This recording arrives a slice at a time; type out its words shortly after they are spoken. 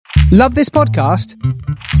Love this podcast?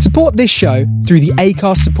 Support this show through the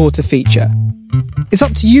Acast supporter feature. It's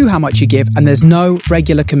up to you how much you give, and there's no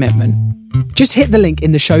regular commitment. Just hit the link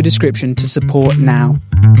in the show description to support now.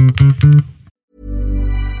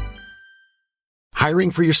 Hiring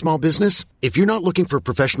for your small business? If you're not looking for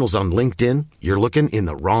professionals on LinkedIn, you're looking in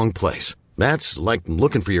the wrong place. That's like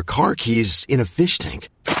looking for your car keys in a fish tank.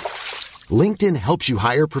 LinkedIn helps you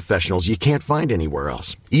hire professionals you can't find anywhere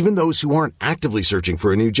else, even those who aren't actively searching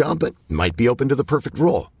for a new job but might be open to the perfect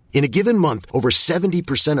role. In a given month, over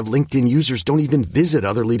 70% of LinkedIn users don't even visit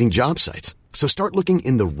other leading job sites. So start looking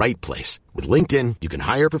in the right place. With LinkedIn, you can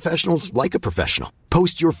hire professionals like a professional.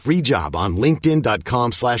 Post your free job on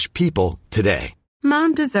linkedin.com/people today.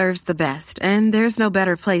 Mom deserves the best, and there's no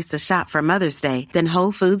better place to shop for Mother's Day than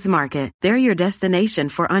Whole Foods Market. They're your destination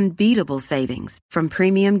for unbeatable savings, from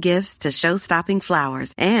premium gifts to show-stopping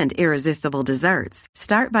flowers and irresistible desserts.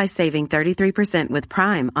 Start by saving 33% with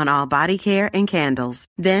Prime on all body care and candles.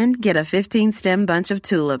 Then get a 15-stem bunch of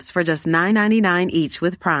tulips for just $9.99 each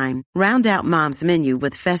with Prime. Round out Mom's menu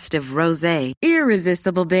with festive rosé,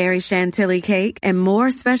 irresistible berry chantilly cake, and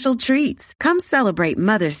more special treats. Come celebrate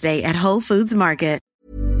Mother's Day at Whole Foods Market.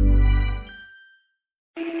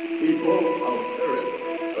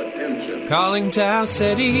 Calling Tau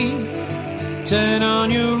City, turn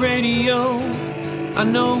on your radio. I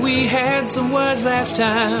know we had some words last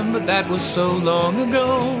time, but that was so long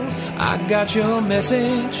ago. I got your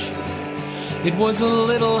message. It was a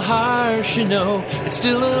little harsh, you know. It's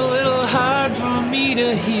still a little hard for me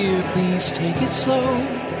to hear. Please take it slow.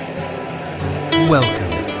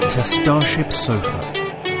 Welcome to Starship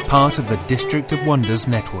Sofa, part of the District of Wonders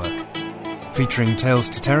network, featuring tales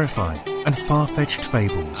to terrify and far-fetched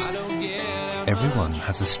fables. Everyone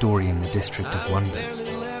has a story in the District of Wonders.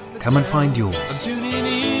 Come and find yours. I'm tuning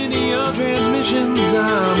in to your transmissions.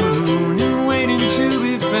 I'm a moon and waiting to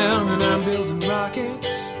be found, and I'm building rockets.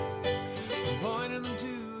 I'm pointing them to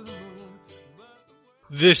the moon.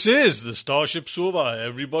 This is the Starship Sofa.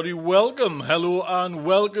 Everybody welcome, hello and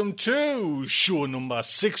welcome to show number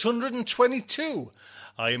 622.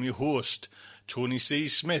 I am your host, Tony C.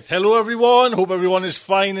 Smith. Hello everyone, hope everyone is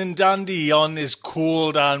fine and dandy on this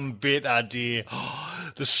cold and bitter day.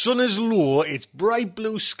 The sun is low, it's bright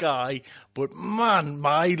blue sky, but man,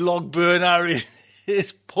 my log burner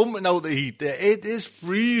is pumping out the heat there. It is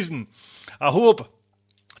freezing. I hope,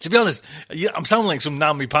 to be honest, I'm sounding like some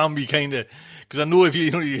namby-pamby kind of, because I know if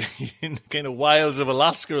you're in kind of wilds of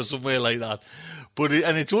Alaska or somewhere like that. But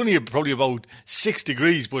it's only probably about 6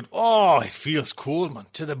 degrees, but it feels cold, man,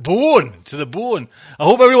 to the bone. I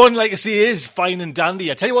hope everyone, like I say, is fine and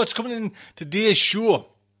dandy. I tell you what's coming in today's show.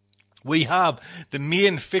 We have the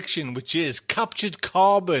main fiction, which is Captured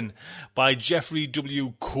Carbon by Jeffrey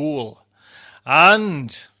W. Cole.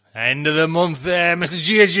 And end of the month there, Mr.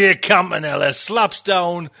 J.J. Campanella slaps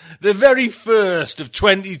down the very first of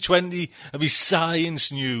 2020 of his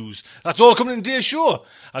science news. That's all coming in today's show.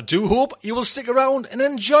 I do hope you will stick around and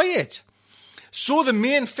enjoy it. So the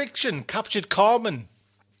main fiction, Captured Carbon,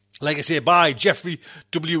 like I say, by Jeffrey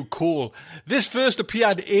W. Cole. This first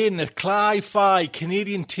appeared in the Cli-Fi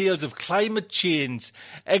Canadian Tales of Climate Change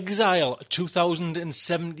Exile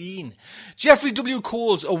 2017. Jeffrey W.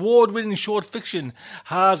 Cole's award-winning short fiction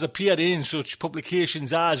has appeared in such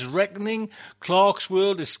publications as Reckoning, Clark's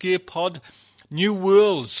World, Escape Pod, New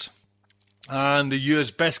Worlds, and the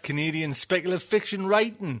year's best Canadian speculative fiction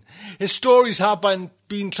writing. His stories have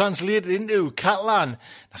been translated into Catalan.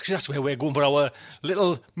 Actually, that's where we're going for our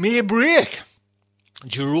little May break.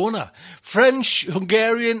 Girona, French,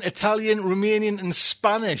 Hungarian, Italian, Romanian and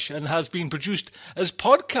Spanish, and has been produced as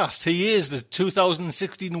podcast. He is the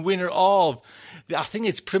 2016 winner of, I think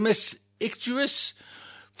it's Primus Icterus,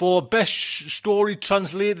 for Best Story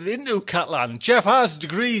Translated into Catalan. Jeff has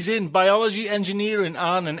degrees in Biology, Engineering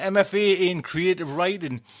and an MFA in Creative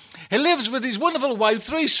Writing. He lives with his wonderful wife,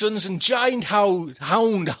 3 sons and giant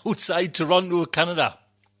hound outside Toronto, Canada.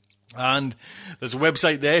 And there's a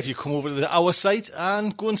website there if you come over to our site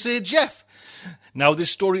and go and say Jeff. Now this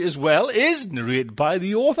story as well is narrated by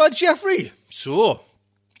the author Jeffrey. So,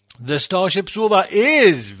 the Starship Sofa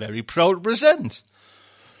is very proud to present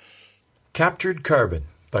Captured Carbon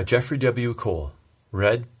by Jeffrey W. Cole,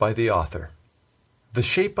 read by the author. The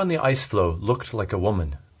shape on the ice floe looked like a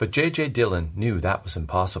woman, but J.J. Dillon knew that was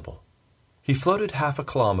impossible. He floated half a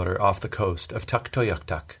kilometre off the coast of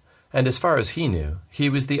Tuktoyaktuk, and as far as he knew, he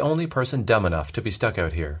was the only person dumb enough to be stuck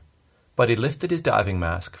out here. But he lifted his diving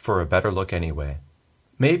mask for a better look anyway.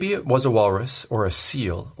 Maybe it was a walrus, or a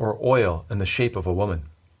seal, or oil in the shape of a woman.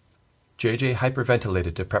 J.J.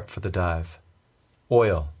 hyperventilated to prep for the dive.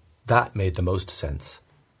 Oil. That made the most sense.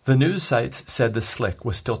 The The news sites said the slick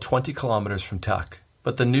was still 20 kilometers from Tuck,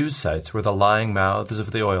 but the news sites were the lying mouths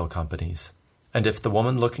of the oil companies. And if the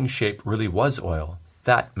woman-looking shape really was oil,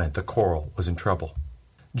 that meant the coral was in trouble.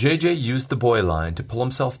 JJ used the buoy line to pull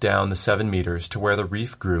himself down the 7 meters to where the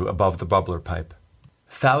reef grew above the bubbler pipe.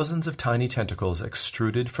 Thousands of tiny tentacles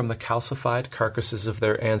extruded from the calcified carcasses of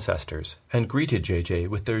their ancestors and greeted JJ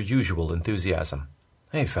with their usual enthusiasm.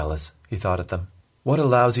 "Hey, fellas," he thought at them. "What a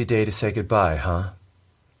lousy day to say goodbye, huh?"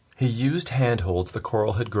 He used handholds the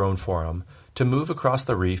coral had grown for him to move across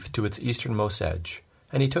the reef to its easternmost edge,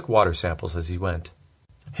 and he took water samples as he went.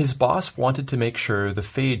 His boss wanted to make sure the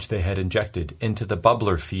phage they had injected into the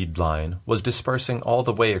bubbler feed line was dispersing all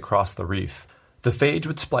the way across the reef. The phage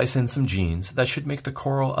would splice in some genes that should make the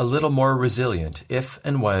coral a little more resilient if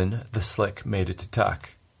and when the slick made it to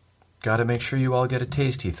Tuck. "Gotta make sure you all get a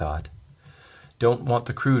taste," he thought. "Don't want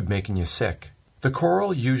the crude making you sick." The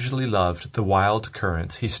coral usually loved the wild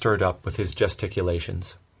currents he stirred up with his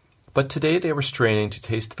gesticulations. But today they were straining to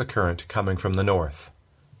taste the current coming from the north.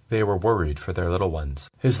 They were worried for their little ones.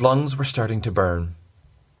 His lungs were starting to burn.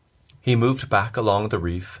 He moved back along the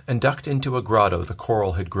reef and ducked into a grotto the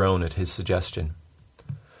coral had grown at his suggestion.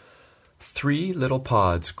 3 little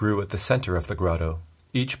pods grew at the center of the grotto,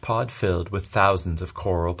 each pod filled with thousands of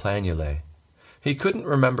coral planulae. He couldn't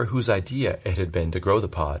remember whose idea it had been to grow the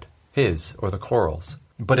pod, his or the coral's,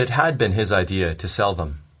 but it had been his idea to sell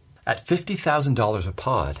them. At $50,000 a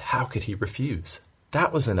pod, how could he refuse?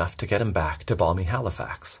 That was enough to get him back to balmy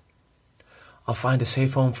Halifax. "I'll find a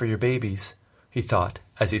safe home for your babies," he thought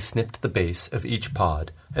as he snipped the base of each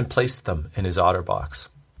pod and placed them in his OtterBox.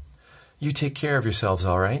 "You take care of yourselves,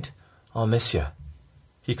 all right? I'll miss you."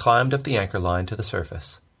 He climbed up the anchor line to the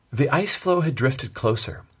surface. The ice floe had drifted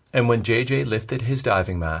closer, and when JJ lifted his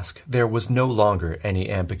diving mask, there was no longer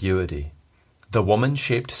any ambiguity. The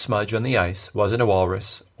woman-shaped smudge on the ice wasn't a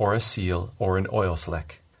walrus, or a seal, or an oil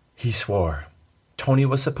slick. He swore. Tony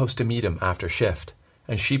was supposed to meet him after shift,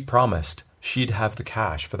 and she promised she'd have the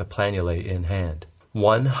cash for the planulae in hand.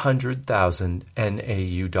 100,000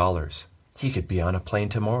 NAU dollars. He could be on a plane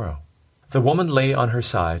tomorrow. The woman lay on her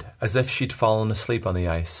side, as if she'd fallen asleep on the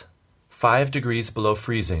ice. 5 degrees below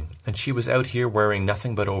freezing, and she was out here wearing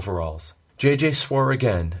nothing but overalls. JJ swore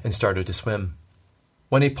again and started to swim.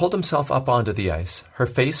 When he pulled himself up onto the ice, her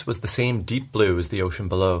face was the same deep blue as the ocean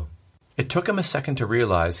below. It took him a second to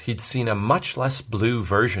realize he'd seen a much less blue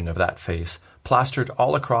version of that face plastered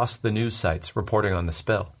all across the news sites reporting on the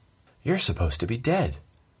spill. "You're supposed to be dead."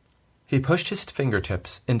 He pushed his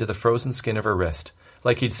fingertips into the frozen skin of her wrist,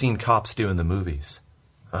 like he'd seen cops do in the movies.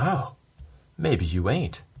 "Oh, maybe you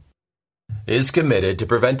ain't." "Is committed to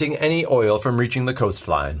preventing any oil from reaching the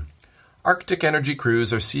coastline. Arctic Energy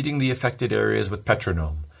crews are seeding the affected areas with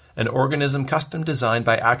Petronome, an organism custom designed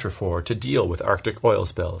by Atrofor to deal with Arctic oil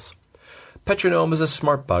spills. Petronome is a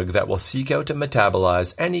smart bug that will seek out and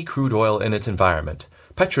metabolize any crude oil in its environment.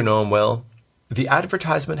 Petronome will..." The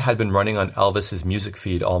advertisement had been running on Elvis's music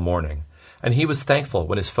feed all morning, and he was thankful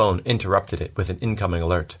when his phone interrupted it with an incoming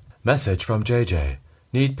alert. "Message from JJ.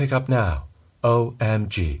 Need pickup now.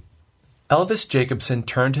 OMG." Elvis Jacobson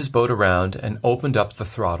turned his boat around and opened up the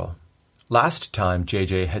throttle. Last time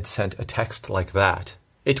JJ had sent a text like that,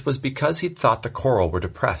 it was because he'd thought the coral were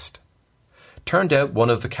depressed. Turned out one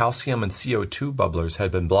of the calcium and CO2 bubblers had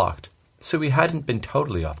been blocked, so he hadn't been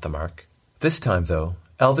totally off the mark. This time, though,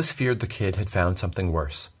 Elvis feared the kid had found something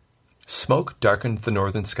worse. Smoke darkened the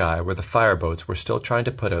northern sky where the fireboats were still trying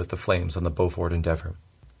to put out the flames on the Beaufort Endeavour.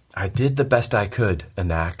 "I did the best I could,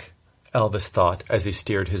 Anak," Elvis thought as he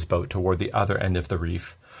steered his boat toward the other end of the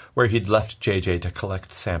reef, where he'd left JJ to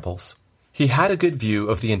collect samples. He had a good view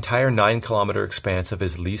of the entire 9-kilometer expanse of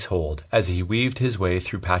his leasehold as he weaved his way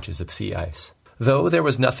through patches of sea ice. Though there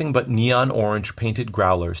was nothing but neon orange painted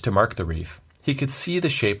growlers to mark the reef, he could see the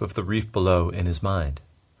shape of the reef below in his mind.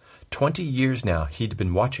 20 years now he'd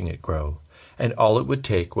been watching it grow, and all it would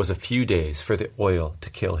take was a few days for the oil to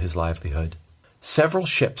kill his livelihood. Several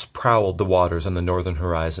ships prowled the waters on the northern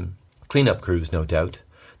horizon, cleanup crews no doubt,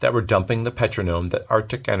 that were dumping the Petronome that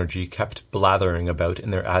Arctic Energy kept blathering about in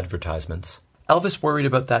their advertisements. Elvis worried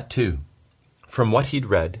about that too. From what he'd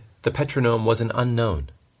read, the Petronome was an unknown.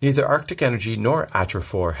 Neither Arctic Energy nor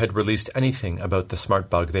Atrofor had released anything about the smart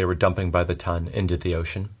bug they were dumping by the ton into the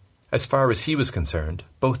ocean. As far as he was concerned,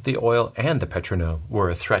 both the oil and the Petronome were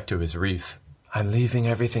a threat to his reef. "I'm leaving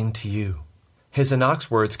everything to you." His Anak's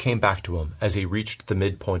words came back to him as he reached the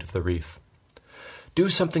midpoint of the reef. "Do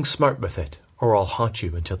something smart with it, or I'll haunt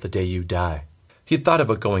you until the day you die." He'd thought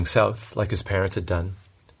about going south, like his parents had done,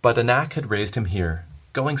 but Anak had raised him here.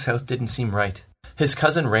 Going south didn't seem right. His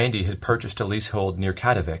cousin Randy had purchased a leasehold near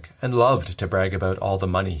Katowice and loved to brag about all the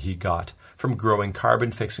money he got from growing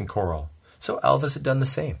carbon-fixing coral, so Elvis had done the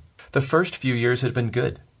same. The first few years had been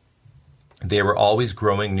good. They were always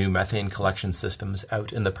growing new methane collection systems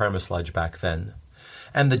out in the permasludge back then,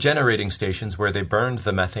 and the generating stations where they burned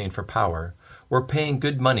the methane for power were paying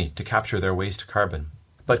good money to capture their waste carbon.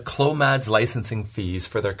 But Clomad's licensing fees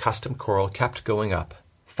for their custom coral kept going up,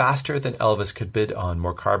 faster than Elvis could bid on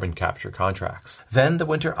more carbon capture contracts. Then the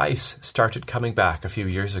winter ice started coming back a few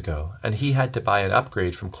years ago, and he had to buy an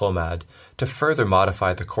upgrade from Clomad to further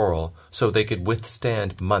modify the coral so they could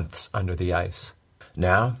withstand months under the ice.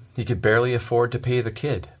 Now he could barely afford to pay the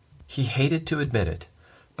kid. He hated to admit it,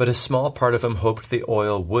 but a small part of him hoped the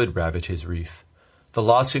oil would ravage his reef. The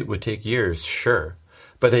lawsuit would take years, sure,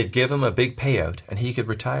 but they'd give him a big payout and he could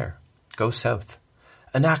retire. Go south.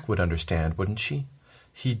 Anak would understand, wouldn't she?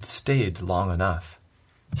 He'd stayed long enough.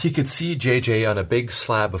 He could see JJ on a big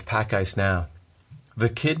slab of pack ice now. The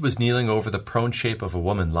kid was kneeling over the prone shape of a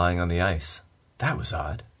woman lying on the ice. That was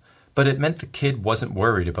odd, but it meant the kid wasn't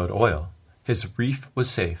worried about oil. His reef was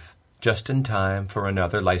safe, just in time for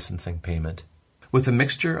another licensing payment. With a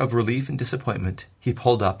mixture of relief and disappointment, he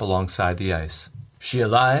pulled up alongside the ice. "She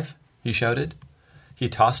alive?" he shouted. He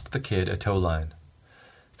tossed the kid a tow line.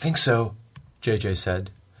 "Think so," JJ said.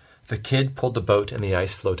 The kid pulled the boat and the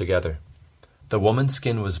ice floe together. The woman's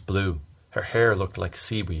skin was blue, her hair looked like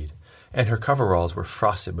seaweed, and her coveralls were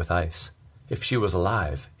frosted with ice. If she was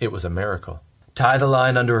alive, it was a miracle. "Tie the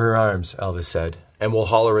line under her arms," Elvis said, "and we'll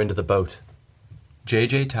haul her into the boat."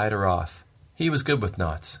 JJ tied her off. He was good with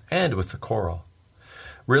knots, and with the coral.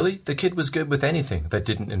 Really, the kid was good with anything that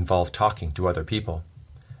didn't involve talking to other people.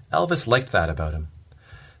 Elvis liked that about him.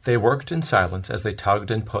 They worked in silence as they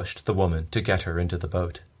tugged and pushed the woman to get her into the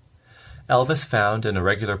boat. Elvis found an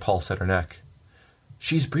irregular pulse at her neck.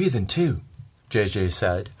 "She's breathing, too," JJ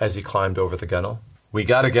said as he climbed over the gunnel. "We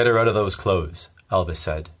gotta get her out of those clothes," Elvis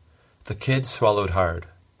said. The kid swallowed hard,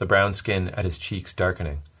 the brown skin at his cheeks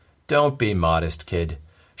darkening. "Don't be modest, kid.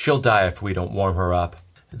 She'll die if we don't warm her up."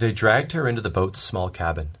 They dragged her into the boat's small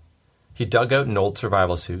cabin. He dug out an old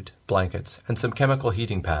survival suit, blankets, and some chemical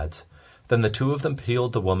heating pads. Then the two of them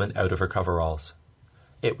peeled the woman out of her coveralls.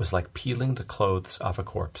 It was like peeling the clothes off a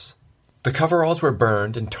corpse. The coveralls were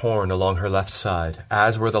burned and torn along her left side,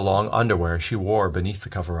 as were the long underwear she wore beneath the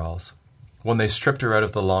coveralls. When they stripped her out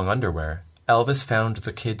of the long underwear, Elvis found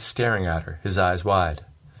the kid staring at her, his eyes wide.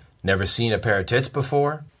 "Never seen a pair of tits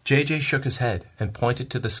before?" JJ shook his head and pointed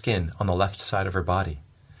to the skin on the left side of her body.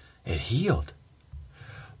 It healed.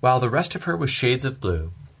 While the rest of her was shades of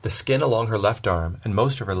blue, the skin along her left arm and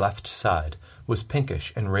most of her left side was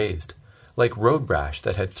pinkish and raised, like road rash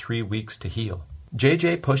that had 3 weeks to heal.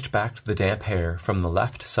 JJ pushed back the damp hair from the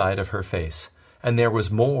left side of her face, and there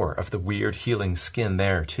was more of the weird healing skin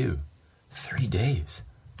there, too. 3 days,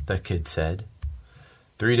 the kid said.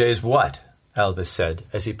 3 days what? Elvis said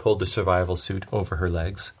as he pulled the survival suit over her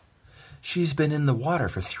legs. "She's been in the water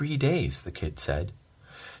for 3 days, the kid said.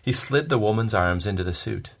 He slid the woman's arms into the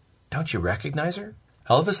suit. "Don't you recognize her?"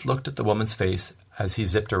 Elvis looked at the woman's face as he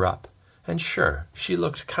zipped her up, and sure, she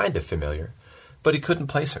looked kind of familiar, but he couldn't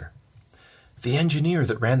place her. "The engineer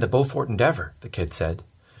that ran the Beaufort Endeavour," the kid said.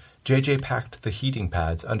 JJ packed the heating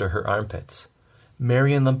pads under her armpits.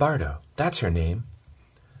 "Marion Lombardo, that's her name."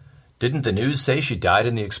 "Didn't the news say she died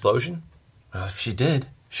in the explosion?" "Well, if she did,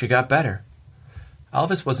 she got better."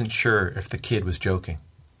 Elvis wasn't sure if the kid was joking.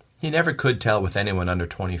 He never could tell with anyone under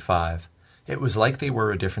 25. It was like they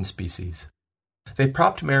were a different species. They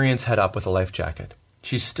propped Marion's head up with a life jacket.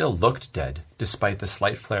 She still looked dead, despite the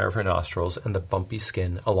slight flare of her nostrils and the bumpy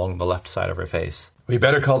skin along the left side of her face. "We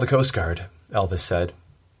better call the Coast Guard," Elvis said.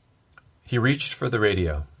 He reached for the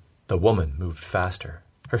radio. The woman moved faster.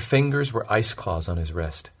 Her fingers were ice claws on his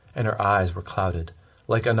wrist, and her eyes were clouded,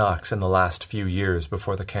 like Anak's in the last few years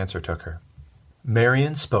before the cancer took her.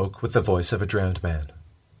 Marion spoke with the voice of a drowned man.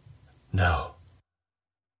 "No.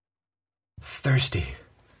 Thirsty.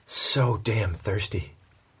 So damn thirsty."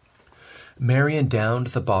 Marion downed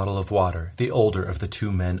the bottle of water the older of the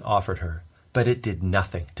 2 men offered her, but it did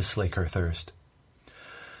nothing to slake her thirst.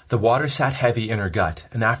 The water sat heavy in her gut,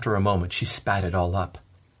 and after a moment she spat it all up.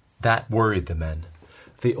 That worried the men.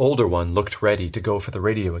 The older one looked ready to go for the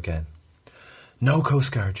radio again. "No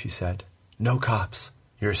Coast Guard," she said. "No cops."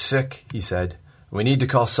 "You're sick," he said. "We need to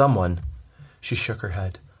call someone." She shook her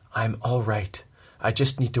head. "I'm all right. I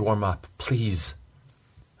just need to warm up, please."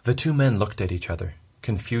 The 2 men looked at each other,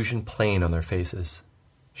 confusion plain on their faces.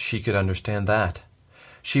 She could understand that.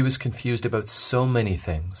 She was confused about so many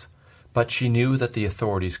things, but she knew that the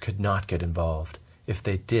authorities could not get involved. If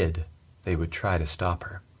they did, they would try to stop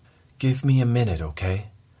her. "Give me a minute, okay?"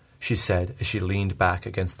 she said as she leaned back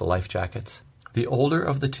against the life jackets. The older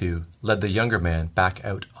of the two led the younger man back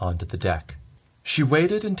out onto the deck. She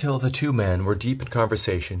waited until the two men were deep in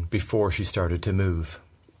conversation before she started to move.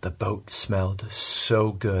 The boat smelled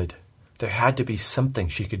so good. There had to be something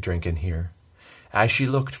she could drink in here. As she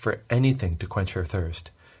looked for anything to quench her thirst,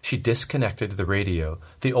 she disconnected the radio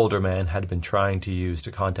the older man had been trying to use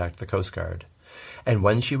to contact the Coast Guard. And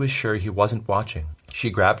when she was sure he wasn't watching, she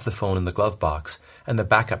grabbed the phone in the glove box and the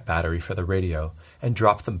backup battery for the radio and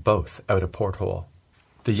dropped them both out a porthole.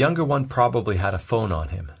 The younger one probably had a phone on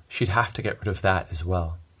him. She'd have to get rid of that as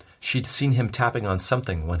well. She'd seen him tapping on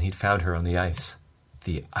something when he'd found her on the ice.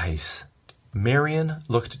 The ice. Marion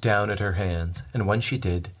looked down at her hands, and when she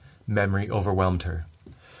did, memory overwhelmed her.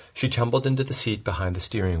 She tumbled into the seat behind the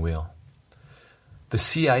steering wheel. The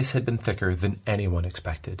sea ice had been thicker than anyone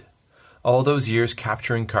expected. All those years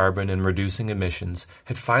capturing carbon and reducing emissions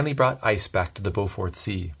had finally brought ice back to the Beaufort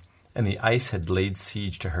Sea, and the ice had laid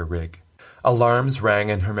siege to her rig. Alarms rang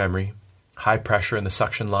in her memory, high pressure in the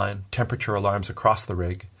suction line, temperature alarms across the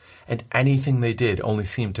rig, and anything they did only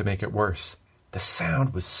seemed to make it worse. The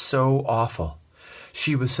sound was so awful.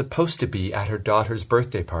 She was supposed to be at her daughter's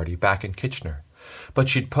birthday party back in Kitchener, but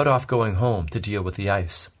she'd put off going home to deal with the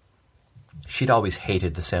ice. She'd always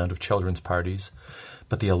hated the sound of children's parties,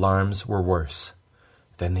 but the alarms were worse.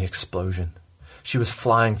 Then the explosion. She was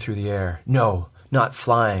flying through the air. No, not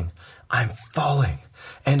flying. I'm falling,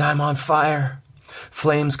 and I'm on fire.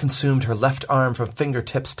 Flames consumed her left arm from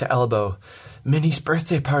fingertips to elbow. Minnie's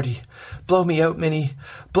birthday party. Blow me out, Minnie.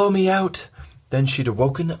 Blow me out. Then she'd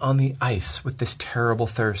awoken on the ice with this terrible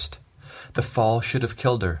thirst. The fall should have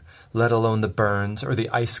killed her, let alone the burns or the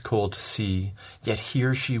ice-cold sea, yet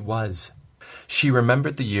here she was. She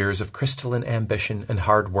remembered the years of crystalline ambition and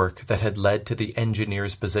hard work that had led to the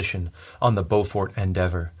engineer's position on the Beaufort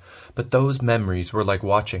Endeavour, but those memories were like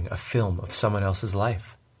watching a film of someone else's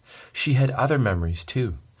life. She had other memories,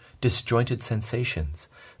 too, disjointed sensations,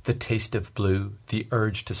 the taste of blue, the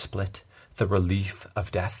urge to split, the relief of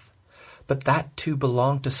death. But that, too,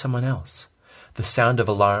 belonged to someone else. The sound of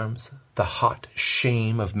alarms, the hot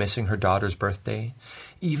shame of missing her daughter's birthday,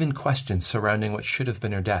 even questions surrounding what should have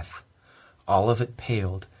been her death. All of it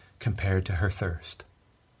paled compared to her thirst.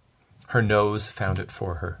 Her nose found it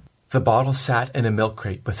for her. The bottle sat in a milk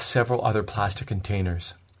crate with several other plastic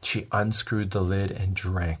containers. She unscrewed the lid and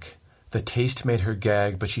drank. The taste made her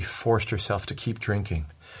gag, but she forced herself to keep drinking.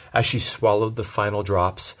 As she swallowed the final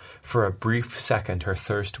drops, for a brief second her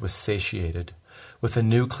thirst was satiated. With a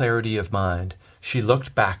new clarity of mind, she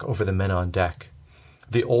looked back over the men on deck.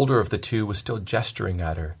 The older of the two was still gesturing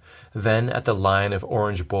at her, then at the line of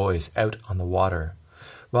orange boys out on the water,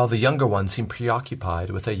 while the younger one seemed preoccupied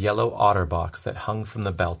with a yellow otter box that hung from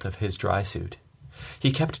the belt of his dry suit.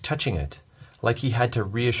 He kept touching it, like he had to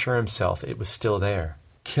reassure himself it was still there.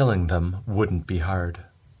 Killing them wouldn't be hard.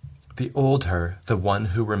 The old her, the one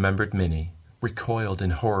who remembered Minnie, recoiled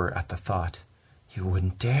in horror at the thought. You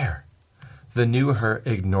wouldn't dare. The new her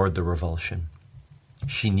ignored the revulsion.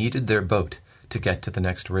 She needed their boat to get to the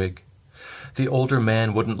next rig. The older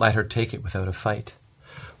man wouldn't let her take it without a fight.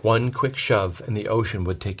 One quick shove and the ocean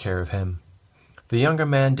would take care of him. The younger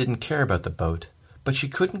man didn't care about the boat, but she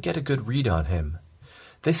couldn't get a good read on him.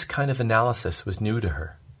 This kind of analysis was new to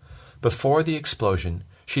her. Before the explosion,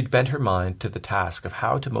 she'd bent her mind to the task of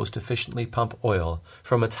how to most efficiently pump oil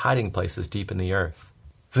from its hiding places deep in the earth.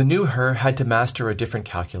 The new her had to master a different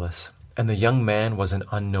calculus, and the young man was an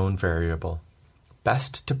unknown variable.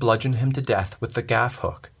 Best to bludgeon him to death with the gaff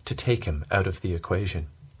hook to take him out of the equation.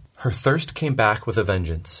 Her thirst came back with a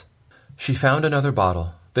vengeance. She found another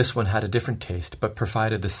bottle. This one had a different taste, but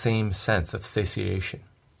provided the same sense of satiation.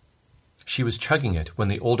 She was chugging it when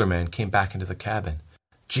the older man came back into the cabin.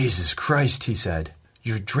 Jesus Christ, he said.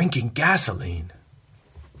 You're drinking gasoline.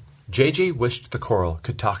 JJ wished the Coral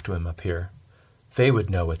could talk to him up here. They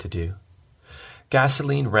would know what to do.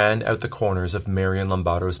 Gasoline ran out the corners of Marion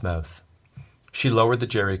Lombardo's mouth. She lowered the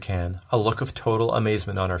jerry can, a look of total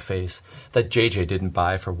amazement on her face that JJ didn't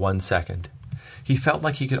buy for 1 second. He felt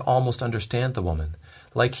like he could almost understand the woman,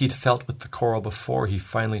 like he'd felt with the Coral before he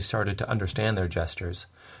finally started to understand their gestures,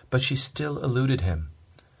 but she still eluded him.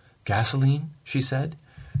 Gasoline? She said.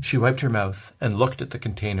 She wiped her mouth and looked at the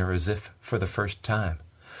container as if for the first time.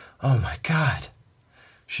 Oh, my God!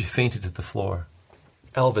 She fainted to the floor.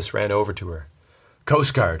 Elvis ran over to her.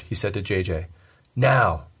 Coast Guard, he said to JJ.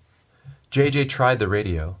 Now! JJ tried the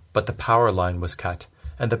radio, but the power line was cut,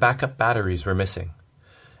 and the backup batteries were missing.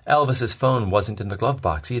 Elvis's phone wasn't in the glove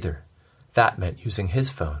box either. That meant using his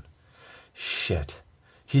phone. Shit.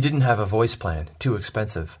 He didn't have a voice plan, too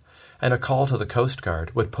expensive, and a call to the Coast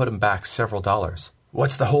Guard would put him back several dollars.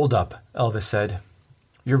 "What's the hold-up?" Elvis said.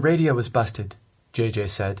 "Your radio is busted," JJ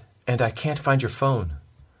said, "and I can't find your phone."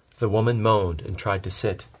 The woman moaned and tried to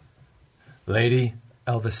sit. "Lady,"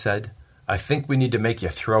 Elvis said, "I think we need to make you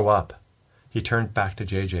throw up." He turned back to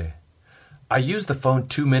JJ. "I used the phone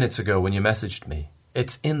 2 minutes ago when you messaged me.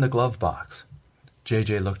 It's in the glove box."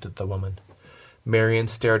 JJ looked at the woman. Marion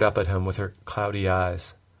stared up at him with her cloudy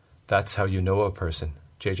eyes. "That's how you know a person,"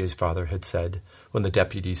 JJ's father had said when the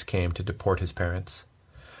deputies came to deport his parents.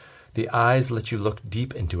 "The eyes let you look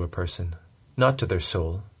deep into a person, not to their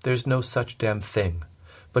soul. There's no such damn thing,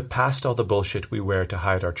 but past all the bullshit we wear to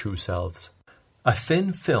hide our true selves." A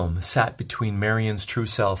thin film sat between Marion's true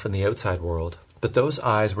self and the outside world, but those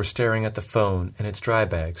eyes were staring at the phone in its dry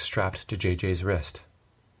bag strapped to JJ's wrist.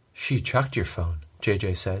 "She chucked your phone,"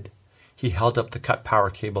 JJ said. He held up the cut power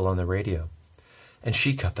cable on the radio. "And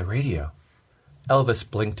she cut the radio." Elvis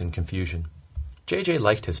blinked in confusion. JJ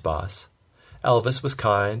liked his boss. Elvis was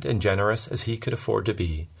kind and generous as he could afford to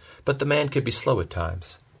be, but the man could be slow at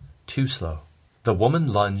times. Too slow. The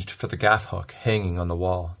woman lunged for the gaff hook hanging on the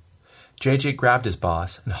wall. JJ grabbed his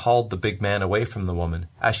boss and hauled the big man away from the woman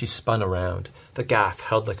as she spun around, the gaff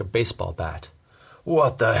held like a baseball bat.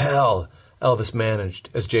 "What the hell?" Elvis managed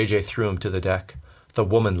as JJ threw him to the deck. The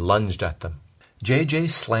woman lunged at them. JJ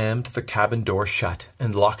slammed the cabin door shut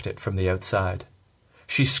and locked it from the outside.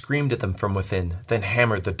 She screamed at them from within, then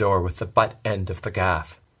hammered the door with the butt end of the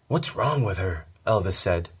gaff. "What's wrong with her?" Elvis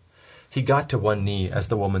said. He got to one knee as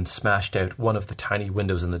the woman smashed out one of the tiny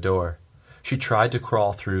windows in the door. She tried to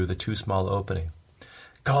crawl through the too small opening.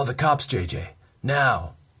 "Call the cops, JJ.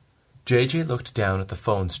 Now!" JJ looked down at the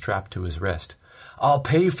phone strapped to his wrist. "I'll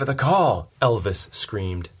pay for the call!" Elvis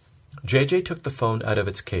screamed. JJ took the phone out of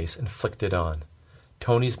its case and flicked it on.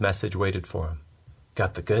 Tony's message waited for him.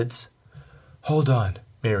 "Got the goods?" "Hold on,"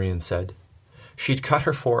 Marion said. She'd cut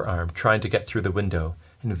her forearm trying to get through the window,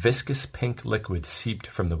 and viscous pink liquid seeped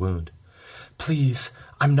from the wound. "Please,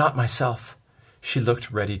 I'm not myself." She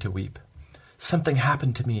looked ready to weep. "Something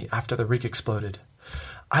happened to me after the rig exploded.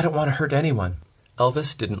 I don't want to hurt anyone."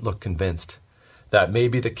 Elvis didn't look convinced. "That may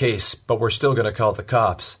be the case, but we're still going to call the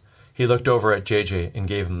cops." He looked over at JJ and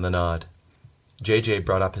gave him the nod. JJ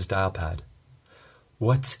brought up his dial pad.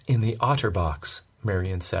 "What's in the otter box?"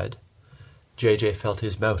 Marion said. JJ felt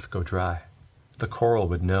his mouth go dry. The coral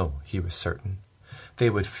would know, he was certain. They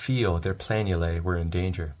would feel their planulae were in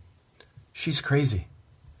danger. "She's crazy."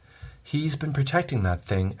 "He's been protecting that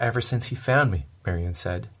thing ever since he found me," Marion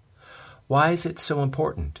said. "Why is it so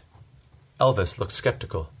important?" Elvis looked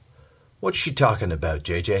skeptical. "What's she talking about,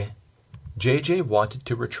 JJ?" JJ wanted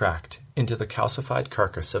to retract into the calcified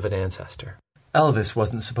carcass of an ancestor. Elvis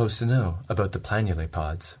wasn't supposed to know about the planulae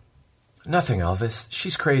pods. "Nothing, Elvis.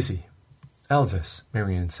 She's crazy." "Elvis,"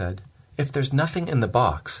 Marion said, "if there's nothing in the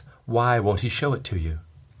box, why won't he show it to you?"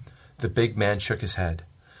 The big man shook his head.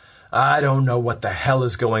 "I don't know what the hell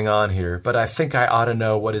is going on here, but I think I ought to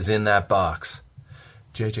know what is in that box."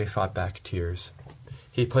 JJ fought back tears.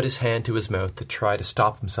 He put his hand to his mouth to try to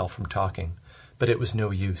stop himself from talking, but it was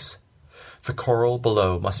no use. The coral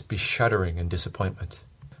below must be shuddering in disappointment.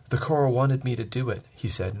 "The coral wanted me to do it," he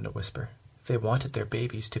said in a whisper. "They wanted their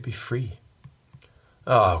babies to be free."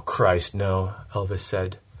 "Oh, Christ, no," Elvis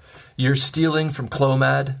said. "You're stealing from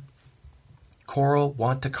Clomad?" "Coral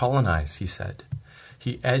want to colonize," he said.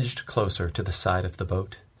 He edged closer to the side of the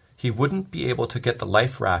boat. He wouldn't be able to get the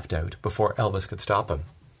life raft out before Elvis could stop him,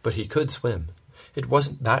 but he could swim. It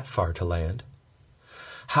wasn't that far to land.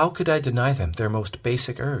 "How could I deny them their most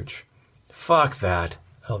basic urge?" "Fuck that,"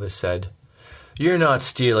 Elvis said. "You're not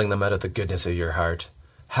stealing them out of the goodness of your heart.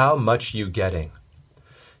 How much you getting?"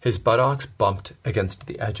 His buttocks bumped against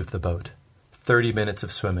the edge of the boat. 30 minutes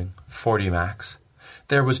of swimming, 40 max.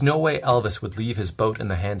 There was no way Elvis would leave his boat in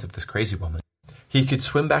the hands of this crazy woman. He could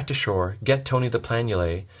swim back to shore, get Tony the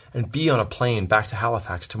planulae, and be on a plane back to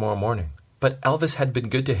Halifax tomorrow morning. But Elvis had been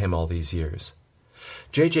good to him all these years.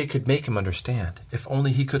 JJ could make him understand, if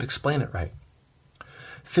only he could explain it right.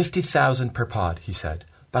 50,000 per pod, he said,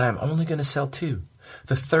 but I'm only going to sell 2.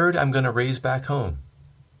 The third I'm going to raise back home.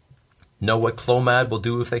 Know what Clomad will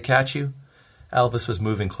do if they catch you? Elvis was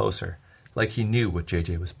moving closer, like he knew what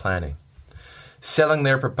JJ was planning. Selling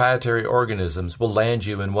their proprietary organisms will land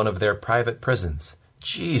you in one of their private prisons.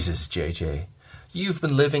 Jesus, JJ, you've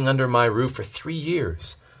been living under my roof for 3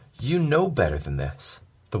 years. You know better than this.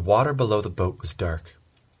 The water below the boat was dark.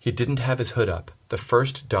 He didn't have his hood up. The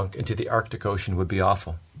first dunk into the Arctic Ocean would be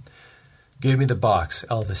awful. "Give me the box,"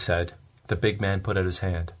 Elvis said. The big man put out his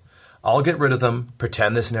hand. "I'll get rid of them.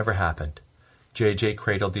 Pretend this never happened." JJ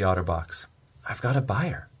cradled the otter box. "I've got a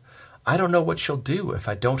buyer." I don't know what she'll do if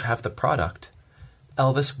I don't have the product.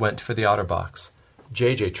 Elvis went for the OtterBox.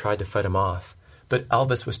 JJ tried to fight him off, but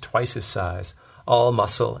Elvis was twice his size, all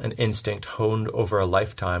muscle and instinct honed over a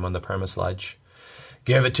lifetime on the permasludge.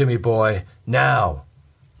 "Give it to me, boy, now!"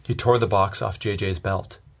 He tore the box off JJ's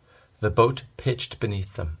belt. The boat pitched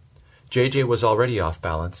beneath them. JJ was already off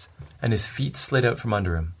balance, and his feet slid out from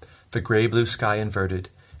under him, the grey-blue sky inverted,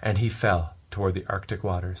 and he fell toward the Arctic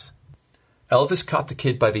waters. Elvis caught the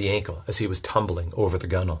kid by the ankle as he was tumbling over the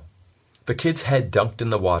gunwale. The kid's head dunked in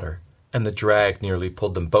the water, and the drag nearly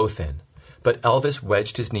pulled them both in, but Elvis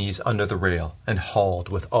wedged his knees under the rail and hauled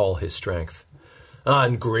with all his strength.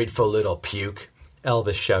 "Ungrateful little puke,"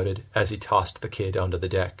 Elvis shouted as he tossed the kid onto the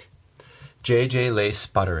deck. JJ lay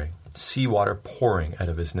sputtering, seawater pouring out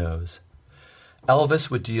of his nose. Elvis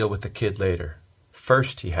would deal with the kid later.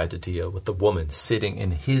 First he had to deal with the woman sitting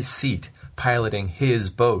in his seat, piloting his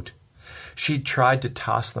boat. She'd tried to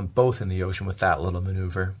toss them both in the ocean with that little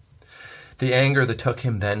maneuver. The anger that took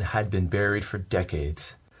him then had been buried for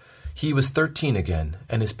decades. He was 13 again,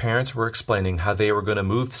 and his parents were explaining how they were going to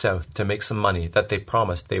move south to make some money that they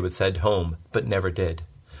promised they would send home, but never did.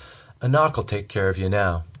 "Anok'll take care of you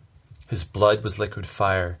now." His blood was liquid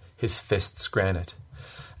fire, his fists granite.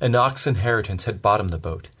 Anok's inheritance had bought him the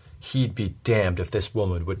boat. He'd be damned if this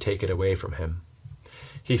woman would take it away from him.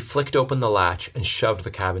 He flicked open the latch and shoved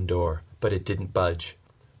the cabin door, but it didn't budge.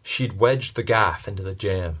 She'd wedged the gaff into the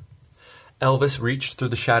jamb. Elvis reached through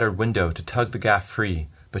the shattered window to tug the gaff free,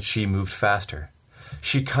 but she moved faster.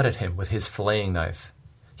 She cut at him with his filleting knife.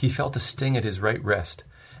 He felt a sting at his right wrist,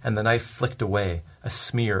 and the knife flicked away, a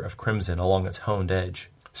smear of crimson along its honed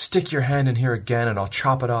edge. "Stick your hand in here again and I'll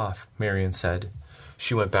chop it off," Marion said.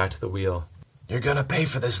 She went back to the wheel. "You're gonna pay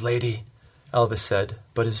for this, lady," Elvis said,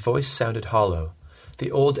 but his voice sounded hollow.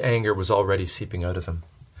 The old anger was already seeping out of him.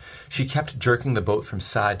 She kept jerking the boat from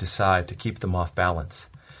side to side to keep them off balance.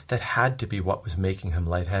 That had to be what was making him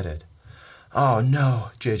lightheaded. "Oh,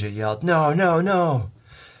 no," JJ yelled. "No, no, no."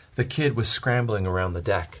 The kid was scrambling around the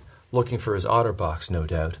deck, looking for his OtterBox, no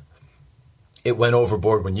doubt. "It went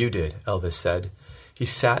overboard when you did," Elvis said. He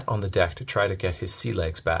sat on the deck to try to get his sea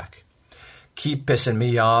legs back. "Keep pissing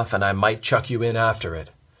me off and I might chuck you in after it."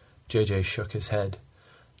 JJ shook his head.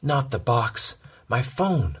 "Not the box. My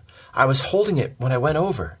phone. I was holding it when I went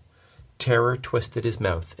over." Terror twisted his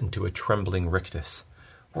mouth into a trembling rictus.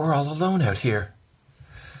 "We're all alone out here."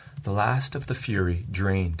 The last of the fury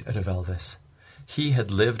drained out of Elvis. He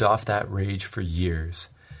had lived off that rage for years.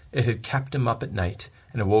 It had kept him up at night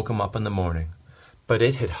and woke him up in the morning, but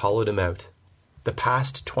it had hollowed him out. The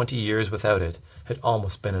past 20 years without it had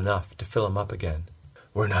almost been enough to fill him up again.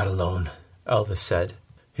 "We're not alone," Elvis said.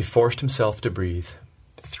 He forced himself to breathe.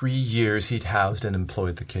 3 years he'd housed and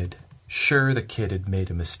employed the kid. Sure, the kid had made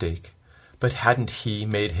a mistake, but hadn't he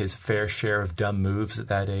made his fair share of dumb moves at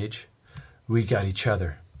that age? "We got each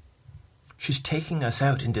other." "She's taking us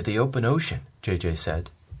out into the open ocean," JJ said.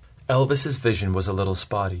 Elvis's vision was a little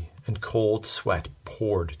spotty, and cold sweat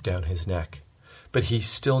poured down his neck, but he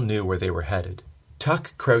still knew where they were headed.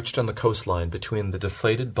 Tuck crouched on the coastline between the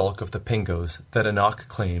deflated bulk of the Pingos that Anok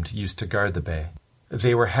claimed used to guard the bay.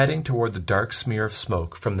 They were heading toward the dark smear of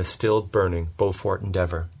smoke from the still-burning Beaufort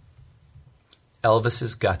Endeavour.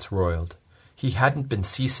 Elvis's guts roiled. He hadn't been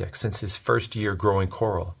seasick since his first year growing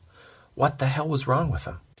coral. What the hell was wrong with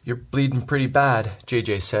him? "You're bleeding pretty bad,"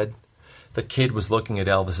 JJ said. The kid was looking at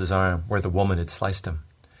Elvis's arm where the woman had sliced him.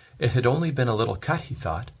 It had only been a little cut, he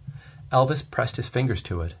thought. Elvis pressed his fingers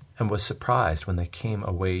to it and was surprised when they came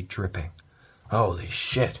away dripping. "Holy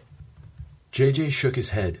shit." JJ shook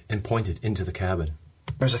his head and pointed into the cabin.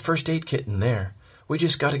 "There's a first aid kit in there. We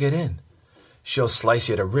just got to get in." "She'll slice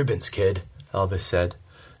you to ribbons, kid," Elvis said.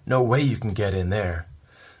 "No way you can get in there."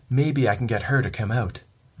 "Maybe I can get her to come out."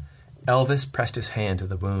 Elvis pressed his hand to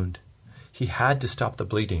the wound. He had to stop the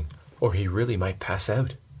bleeding, or he really might pass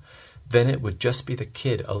out. Then it would just be the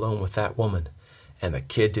kid alone with that woman, and the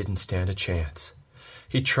kid didn't stand a chance.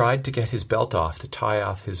 He tried to get his belt off to tie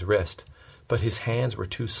off his wrist, but his hands were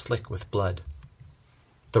too slick with blood.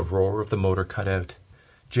 The roar of the motor cut out.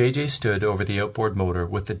 JJ stood over the outboard motor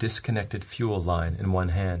with the disconnected fuel line in one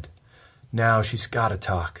hand. "Now she's got to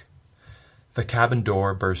talk." The cabin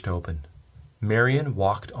door burst open. Marion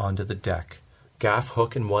walked onto the deck, gaff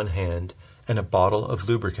hook in one hand and a bottle of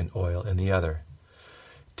lubricant oil in the other.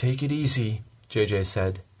 "Take it easy," JJ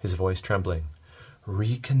said, his voice trembling.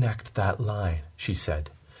 "Reconnect that line," she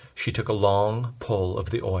said. She took a long pull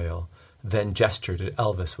of the oil, then gestured at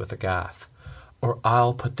Elvis with a gaff. "Or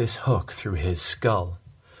I'll put this hook through his skull."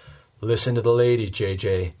 "Listen to the lady,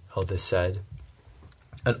 JJ," Elvis said.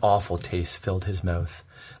 An awful taste filled his mouth,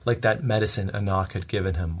 like that medicine Enoch had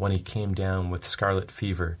given him when he came down with scarlet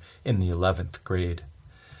fever in the 11th grade.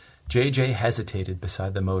 J.J. hesitated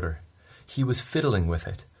beside the motor. He was fiddling with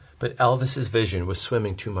it, but Elvis's vision was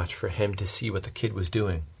swimming too much for him to see what the kid was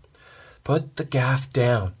doing. "Put the gaff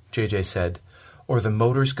down," J.J. said, "or the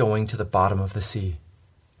motor's going to the bottom of the sea."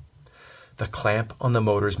 The clamp on the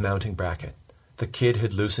motor's mounting bracket. The kid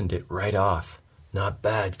had loosened it right off. "Not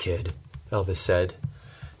bad, kid," Elvis said.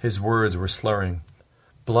 His words were slurring.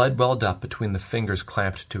 Blood welled up between the fingers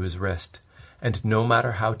clamped to his wrist, and no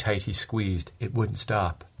matter how tight he squeezed, it wouldn't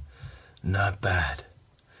stop. "Not bad."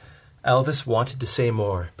 Elvis wanted to say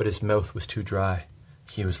more, but his mouth was too dry.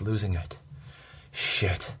 He was losing it.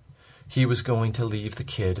 Shit. He was going to leave the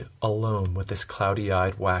kid alone with this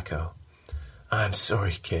cloudy-eyed wacko. "I'm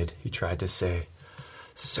sorry, kid," he tried to say.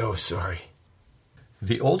 "So sorry."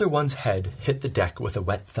 The older one's head hit the deck with a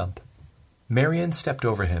wet thump. Marion stepped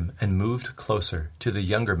over him and moved closer to the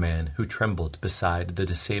younger man who trembled beside the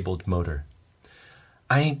disabled motor.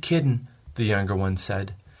 "I ain't kiddin'," the younger one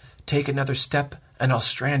said. "Take another step and I'll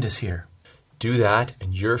strand us here." "Do that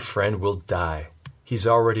and your friend will die. He's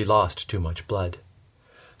already lost too much blood."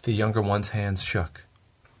 The younger one's hands shook.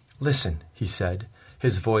 "Listen," he said,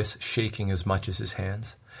 his voice shaking as much as his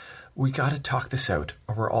hands. "We gotta talk this out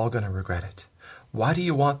or we're all gonna regret it. Why do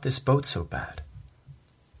you want this boat so bad?"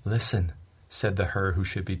 "Listen," said the her who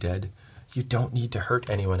should be dead. "You don't need to hurt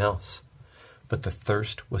anyone else." But the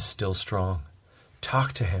thirst was still strong.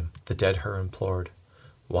 Talk to him, the dead her implored.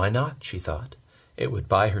 Why not, she thought. It would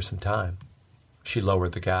buy her some time. She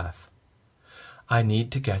lowered the gaff. "I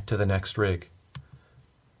need to get to the next rig."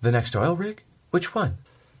 "The next oil rig? Which one?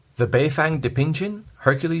 The Beifang de Pingchen?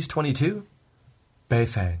 Hercules 22?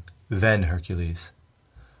 "Beifang, then Hercules."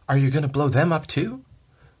 "Are you going to blow them up too?"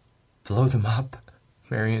 "Blow them up?"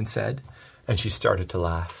 Marion said, and she started to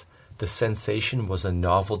laugh. The sensation was a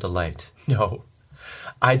novel delight. "No,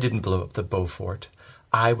 I didn't blow up the Beaufort.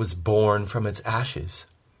 I was born from its ashes.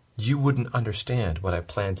 You wouldn't understand what I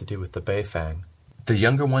planned to do with the Beifang." The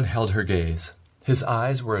younger one held her gaze. His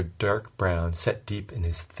eyes were a dark brown set deep in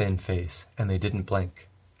his thin face, and they didn't blink,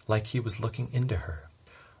 like he was looking into her.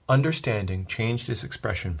 Understanding changed his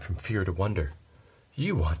expression from fear to wonder.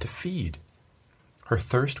 "You want to feed." Her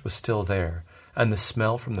thirst was still there, and the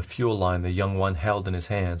smell from the fuel line the young one held in his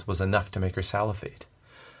hands was enough to make her salivate.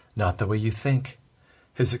 "Not the way you think."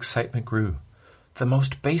 His excitement grew. "The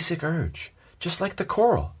most basic urge, just like the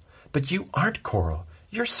coral. But you aren't coral.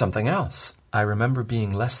 You're something else." "I remember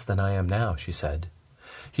being less than I am now," she said.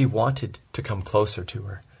 He wanted to come closer to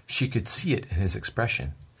her. She could see it in his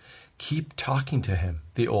expression. "Keep talking to him,"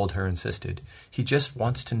 the old her insisted. "He just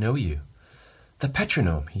wants to know you." "The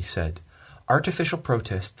petronome," he said. "Artificial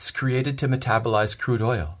protists created to metabolize crude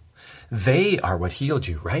oil. They are what healed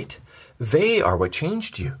you, right? They are what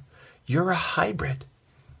changed you. You're a hybrid."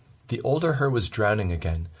 The older her was drowning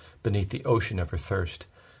again beneath the ocean of her thirst,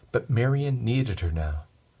 but Marion needed her now.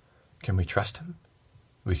 "Can we trust him?"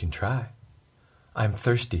 "We can try." "I'm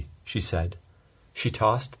thirsty," she said. She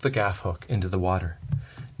tossed the gaff hook into the water.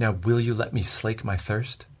 "Now will you let me slake my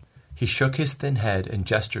thirst?" He shook his thin head and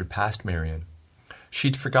gestured past Marion.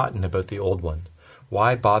 She'd forgotten about the old one.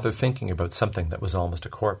 Why bother thinking about something that was almost a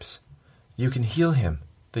corpse? "You can heal him,"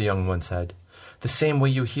 the young one said. "The same way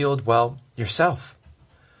you healed, well, yourself."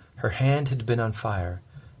 Her hand had been on fire,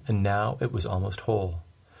 and now it was almost whole.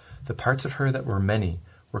 The parts of her that were many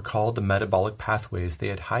were called the metabolic pathways they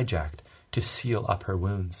had hijacked to seal up her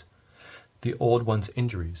wounds. The old one's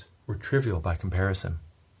injuries were trivial by comparison.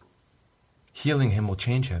 "Healing him will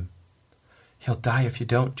change him." "He'll die if you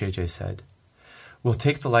don't," J.J. said. "We'll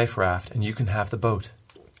take the life raft and you can have the boat."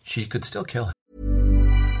 She could still kill him.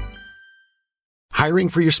 Hiring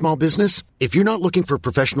for your small business? If you're not looking for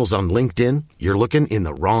professionals on LinkedIn, you're looking in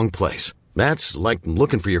the wrong place. That's like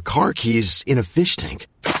looking for your car keys in a fish tank.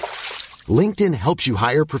 LinkedIn helps you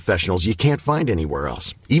hire professionals you can't find anywhere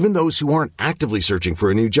else, even those who aren't actively searching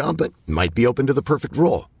for a new job but might be open to the perfect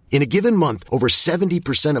role. In a given month, over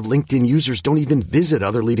 70% of LinkedIn users don't even visit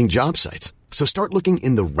other leading job sites. So start looking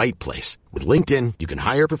in the right place. With LinkedIn, you can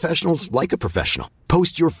hire professionals like a professional.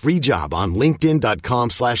 Post your free job on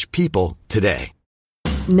linkedin.com/people today.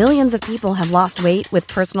 Millions of people have lost weight with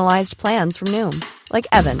personalized plans from Noom. Like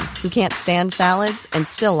Evan, who can't stand salads and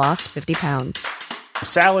still lost 50 pounds.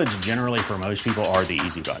 Salads generally for most people are the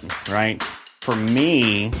easy button, right? For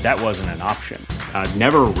me, that wasn't an option. I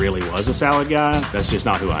never really was a salad guy. That's just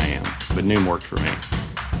not who I am. But Noom worked for me.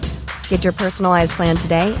 Get your personalized plan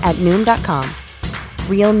today at Noom.com.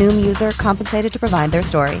 Real Noom user compensated to provide their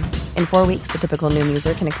story. In 4 weeks, the typical Noom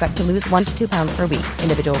user can expect to lose 1 to 2 pounds per week.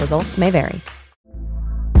 Individual results may vary.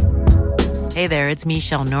 Hey there, it's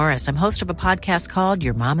Michelle Norris. I'm host of a podcast called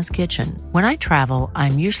Your Mama's Kitchen. When I travel,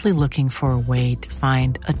 I'm usually looking for a way to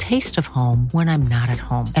find a taste of home when I'm not at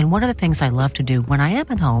home. And one of the things I love to do when I am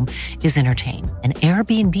at home is entertain. And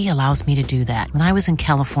Airbnb allows me to do that. When I was in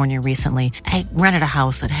California recently, I rented a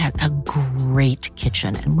house that had a great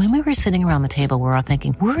kitchen. And when we were sitting around the table, we were all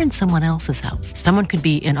thinking, we're in someone else's house. Someone could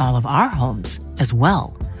be in all of our homes as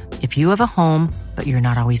well. If you have a home, but you're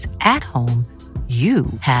not always at home, you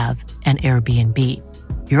have an Airbnb.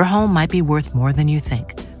 Your home might be worth more than you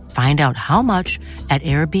think. Find out how much at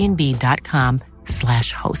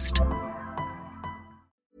airbnb.com/host.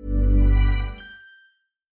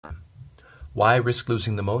 Why risk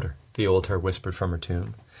losing the motor? The old her whispered from her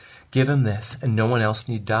tomb. Give him this, and no one else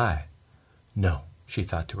need die. No, she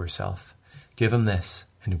thought to herself. Give him this,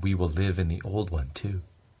 and we will live in the old one too.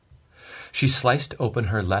 She sliced open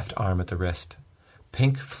her left arm at the wrist.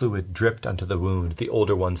 Pink fluid dripped onto the wound the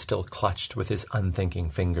older one still clutched with his unthinking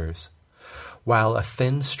fingers. While a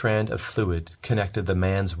thin strand of fluid connected the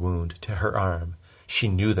man's wound to her arm, she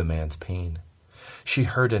knew the man's pain. She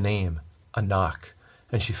heard a name, a knock,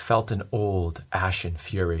 and she felt an old, ashen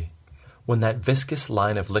fury. When that viscous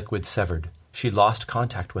line of liquid severed, she lost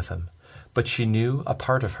contact with him, but she knew a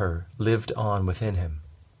part of her lived on within him.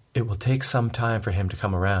 It will take some time for him to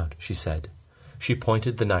come around, she said. She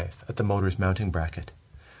pointed the knife at the motor's mounting bracket.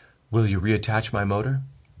 Will you reattach my motor?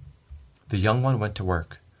 The young one went to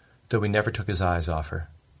work, though he never took his eyes off her.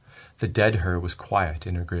 The dead her was quiet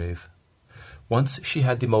in her grave. Once she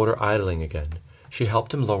had the motor idling again, she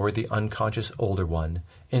helped him lower the unconscious older one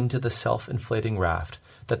into the self-inflating raft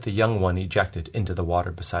that the young one ejected into the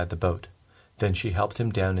water beside the boat. Then she helped him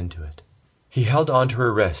down into it. He held on to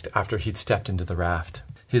her wrist after he'd stepped into the raft.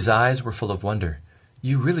 His eyes were full of wonder.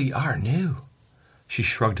 You really are new. She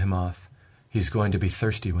shrugged him off. He's going to be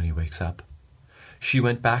thirsty when he wakes up. She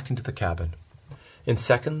went back into the cabin. In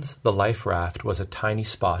seconds, the life raft was a tiny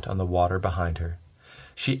spot on the water behind her.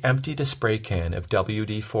 She emptied a spray can of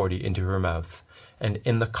WD-40 into her mouth, and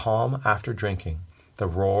in the calm after drinking, the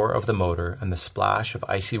roar of the motor and the splash of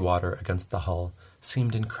icy water against the hull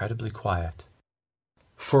seemed incredibly quiet.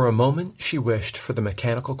 For a moment she wished for the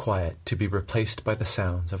mechanical quiet to be replaced by the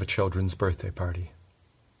sounds of a children's birthday party.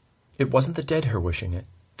 It wasn't the dead her wishing it.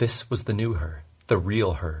 This was the new her, the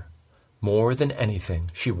real her. More than anything,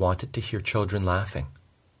 she wanted to hear children laughing.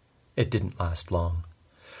 It didn't last long.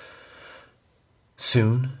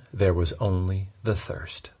 Soon there was only the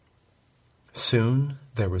thirst. Soon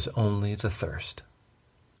there was only the thirst.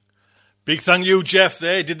 Big thank you, Jeff,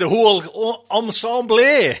 there. Did the whole ensemble,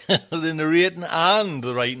 the narrating and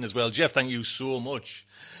the writing as well. Jeff, thank you so much.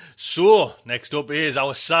 So, next up is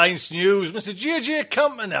our science news. Mr. JJ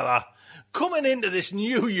Campanella, coming into this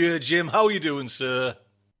new year, Jim. How are you doing, sir?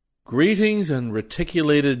 Greetings and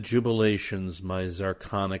reticulated jubilations, my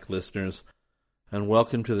Zarconic listeners, and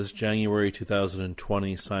welcome to this January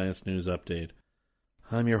 2020 Science News Update.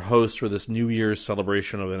 I'm your host for this New Year's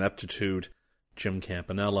celebration of ineptitude, Jim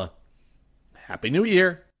Campanella. Happy New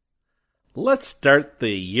Year! Let's start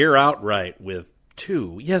the year out right with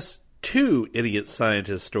two idiot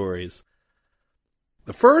scientist stories.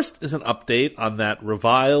 The first is an update on that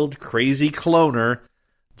reviled, crazy cloner,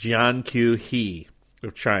 Jiankui He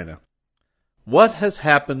of China. What has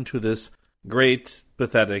happened to this great,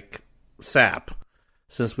 pathetic sap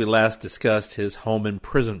since we last discussed his home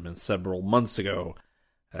imprisonment several months ago?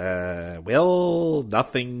 Well,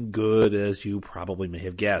 nothing good, as you probably may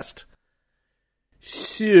have guessed.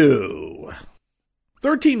 So,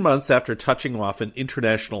 13 months after touching off an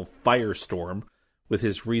international firestorm with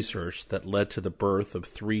his research that led to the birth of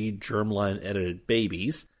 3 germline-edited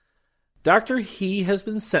babies, Dr. He has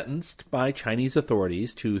been sentenced by Chinese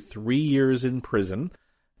authorities to 3 years in prison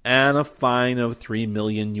and a fine of 3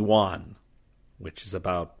 million yuan, which is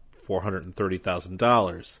about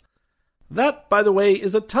 $430,000. That, by the way,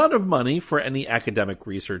 is a ton of money for any academic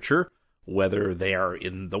researcher, whether they are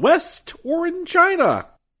in the West or in China.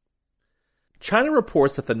 China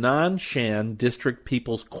reports that the Nanshan District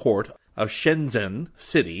People's Court of Shenzhen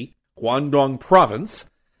City, Guangdong Province,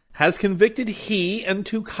 has convicted He and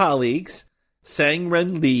 2 colleagues, Sang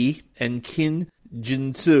Ren Li and Qin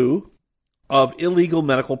Jinsu, of illegal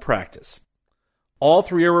medical practice. All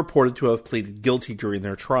 3 are reported to have pleaded guilty during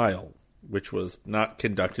their trial, which was not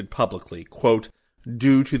conducted publicly, quote,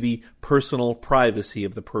 due to the personal privacy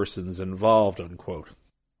of the persons involved, unquote.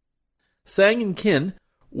 Sang and Qin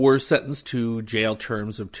were sentenced to jail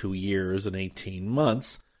terms of 2 years and 18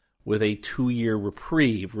 months, with a 2-year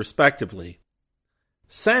reprieve, respectively.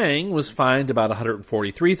 Sang was fined about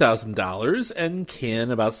 $143,000 and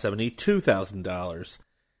Qin about $72,000.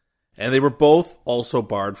 and they were both also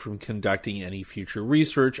barred from conducting any future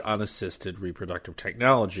research on assisted reproductive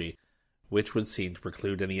technology, which would seem to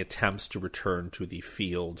preclude any attempts to return to the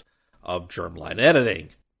field of germline editing.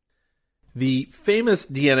 The famous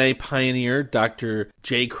DNA pioneer, Dr.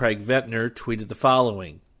 J. Craig Venter, tweeted the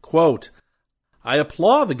following, quote, "I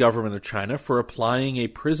applaud the government of China for applying a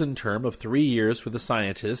prison term of 3 years for the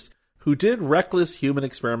scientist who did reckless human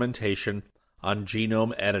experimentation on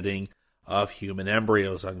genome editing of human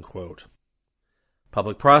embryos," unquote.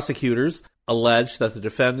 Public prosecutors alleged that the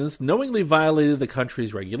defendants knowingly violated the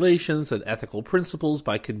country's regulations and ethical principles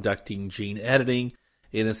by conducting gene editing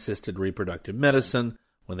in assisted reproductive medicine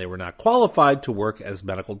when they were not qualified to work as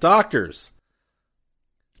medical doctors.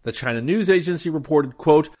 The China News Agency reported,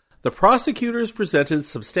 quote, "The prosecutors presented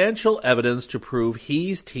substantial evidence to prove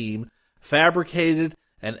He's team fabricated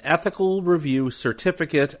an ethical review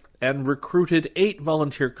certificate and recruited 8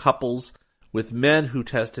 volunteer couples with men who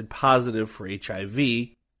tested positive for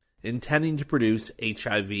HIV, intending to produce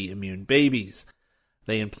HIV-immune babies.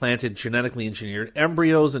 They implanted genetically engineered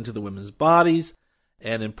embryos into the women's bodies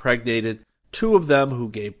and impregnated 2 of them who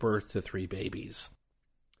gave birth to 3 babies.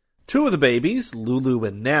 2 of the babies, Lulu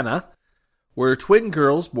and Nana, were twin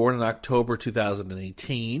girls born in October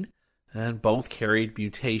 2018, and both carried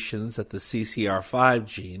mutations at the CCR5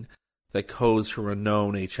 gene that codes for a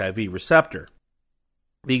known HIV receptor.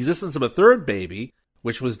 The existence of a 3rd baby,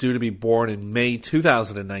 which was due to be born in May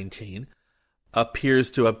 2019,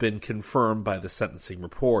 appears to have been confirmed by the sentencing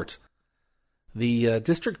report. The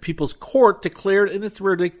District People's Court declared in its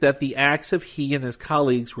verdict that the acts of he and his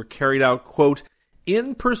colleagues were carried out, quote,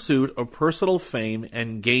 "in pursuit of personal fame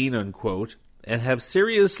and gain," unquote, and have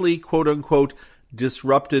seriously, quote unquote,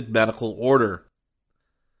 "disrupted medical order."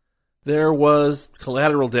 There was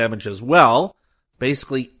collateral damage as well.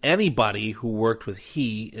 Basically, anybody who worked with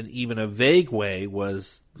he in even a vague way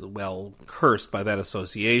was, well, cursed by that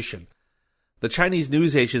association. The Chinese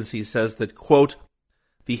news agency says that, quote,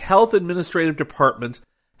 "The Health Administrative Department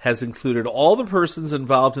has included all the persons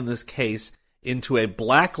involved in this case into a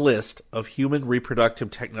blacklist of human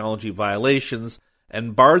reproductive technology violations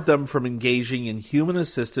and barred them from engaging in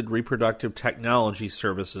human-assisted reproductive technology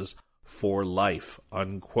services for life,"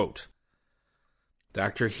 unquote.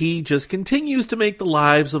 Dr. He just continues to make the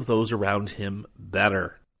lives of those around him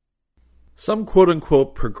better. Some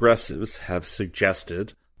quote-unquote progressives have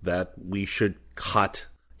suggested that we should cut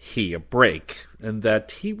He a break, and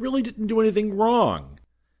that he really didn't do anything wrong.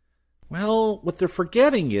 Well, what they're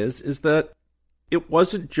forgetting is that it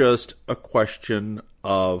wasn't just a question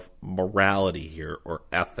of morality here or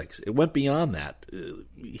ethics. It went beyond that.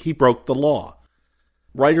 He broke the law.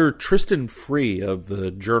 Writer Tristan Free of the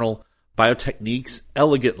journal Biotechniques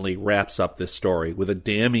elegantly wraps up this story with a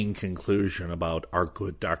damning conclusion about our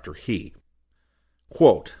good Dr. He.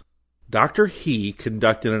 Quote, "Dr. He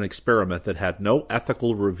conducted an experiment that had no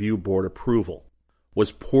ethical review board approval,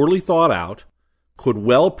 was poorly thought out, could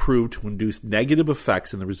well prove to induce negative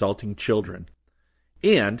effects in the resulting children,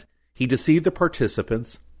 and he deceived the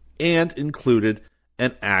participants and included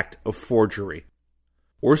an act of forgery.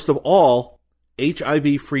 Worst of all,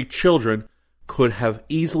 HIV-free children could have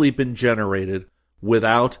easily been generated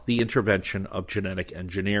without the intervention of genetic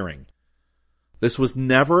engineering. This was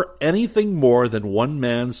never anything more than one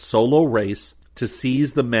man's solo race to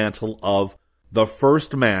seize the mantle of the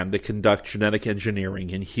first man to conduct genetic engineering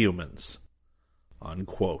in humans."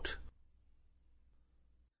 Unquote.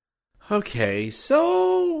 Okay,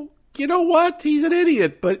 so, you know what? He's an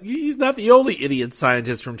idiot, but he's not the only idiot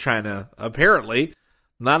scientist from China, apparently.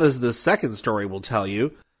 Not as the second story will tell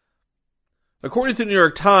you. According to the New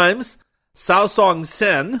York Times, Cao Song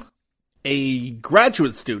Sen, a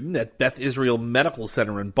graduate student at Beth Israel Medical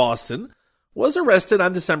Center in Boston, was arrested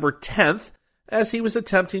on December 10th as he was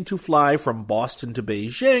attempting to fly from Boston to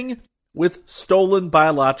Beijing with stolen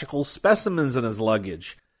biological specimens in his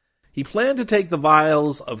luggage. He planned to take the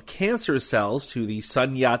vials of cancer cells to the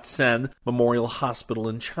Sun Yat-sen Memorial Hospital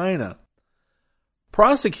in China.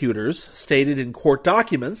 Prosecutors stated in court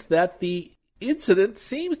documents that the incident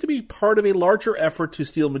seems to be part of a larger effort to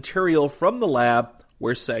steal material from the lab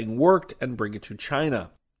where Seng worked and bring it to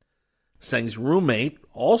China. Seng's roommate,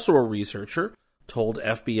 also a researcher, told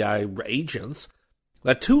FBI agents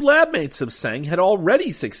that 2 lab mates of Seng had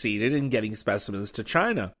already succeeded in getting specimens to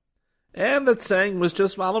China, and that Seng was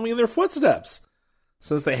just following in their footsteps.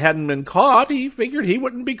 Since they hadn't been caught, he figured he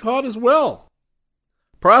wouldn't be caught as well.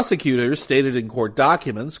 Prosecutors stated in court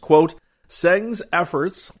documents, quote, "Seng's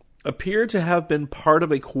efforts appear to have been part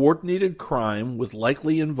of a coordinated crime with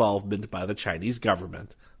likely involvement by the Chinese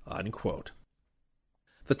government," unquote.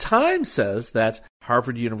 The Times says that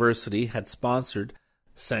Harvard University had sponsored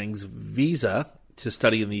Tseng's visa to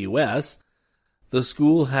study in the U.S. The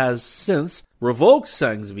school has since revoked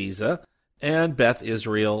Tseng's visa, and Beth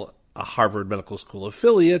Israel, a Harvard Medical School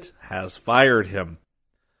affiliate, has fired him.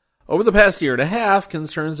 Over the past year and a half,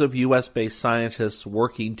 concerns of U.S.-based scientists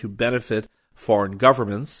working to benefit foreign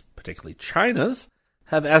governments, particularly China's,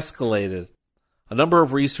 have escalated. A number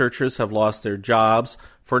of researchers have lost their jobs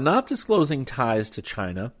for not disclosing ties to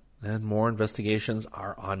China, and more investigations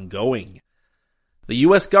are ongoing. The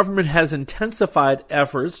U.S. government has intensified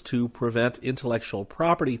efforts to prevent intellectual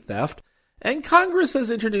property theft, and Congress has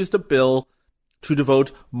introduced a bill to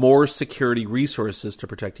devote more security resources to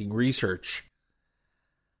protecting research.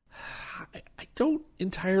 I don't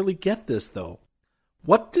entirely get this, though.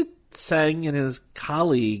 What did Tseng and his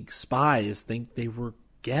colleague spies think they were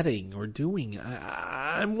getting or doing?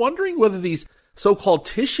 I'm wondering whether these so-called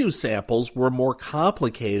tissue samples were more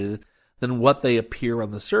complicated than what they appear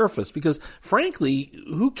on the surface, because frankly,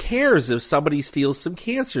 who cares if somebody steals some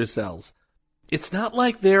cancer cells? It's not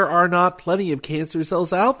like there are not plenty of cancer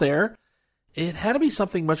cells out there. It had to be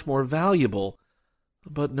something much more valuable,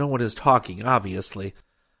 but no one is talking, obviously.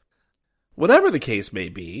 Whatever the case may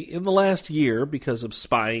be, in the last year, because of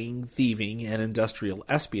spying, thieving, and industrial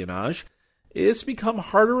espionage, it's become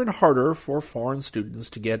harder and harder for foreign students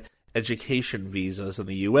to get education visas in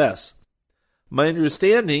the U.S. My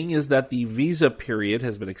understanding is that the visa period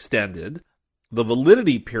has been extended, the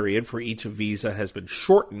validity period for each visa has been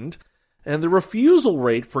shortened, and the refusal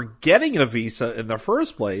rate for getting a visa in the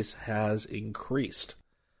first place has increased.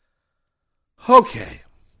 Okay,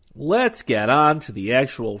 let's get on to the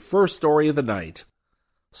actual first story of the night.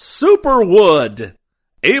 Superwood,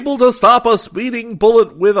 able to stop a speeding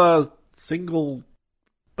bullet with a single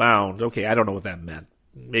bound. Okay, I don't know what that meant.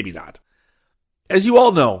 Maybe not. As you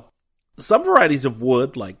all know, some varieties of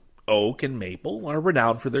wood, like oak and maple, are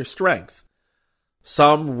renowned for their strength.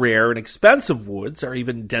 Some rare and expensive woods are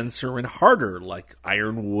even denser and harder, like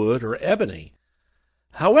ironwood or ebony.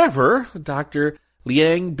 However, Dr.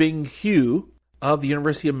 Liang-Bing Hu of the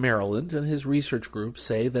University of Maryland and his research group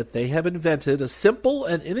say that they have invented a simple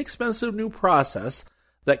and inexpensive new process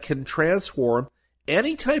that can transform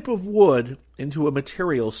any type of wood into a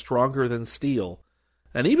material stronger than steel,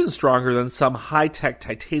 and even stronger than some high-tech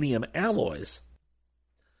titanium alloys.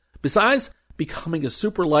 Besides becoming a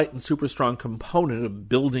super light and super strong component of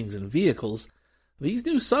buildings and vehicles, these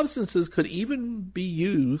new substances could even be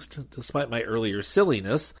used, despite my earlier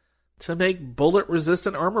silliness, to make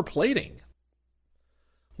bullet-resistant armor plating.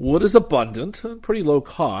 Wood is abundant and pretty low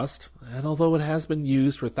cost, and although it has been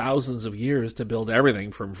used for thousands of years to build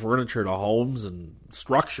everything from furniture to homes and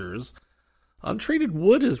structures, untreated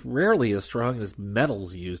wood is rarely as strong as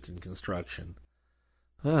metals used in construction.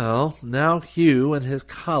 Well, now Hugh and his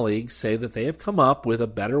colleagues say that they have come up with a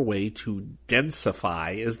better way to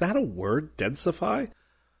densify. Is that a word, densify?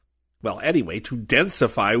 Well, anyway, to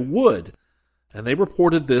densify wood. And they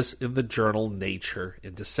reported this in the journal Nature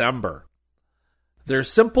in December. Their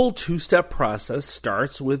simple two-step process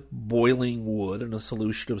starts with boiling wood in a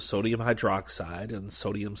solution of sodium hydroxide and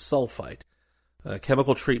sodium sulfite, a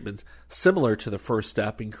chemical treatment similar to the first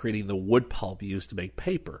step in creating the wood pulp used to make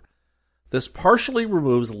paper. This partially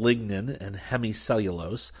removes lignin and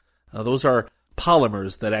hemicellulose. Those are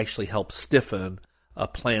polymers that actually help stiffen a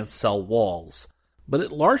plant's cell walls. But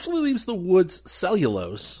it largely leaves the wood's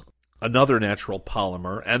cellulose, another natural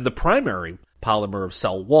polymer, and the primary polymer of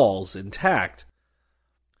cell walls intact.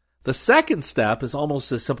 The second step is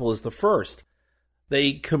almost as simple as the first.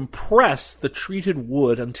 They compress the treated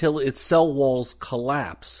wood until its cell walls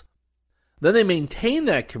collapse. Then they maintain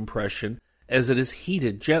that compression as it is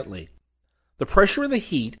heated gently. The pressure and the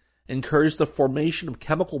heat encourage the formation of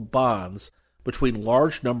chemical bonds between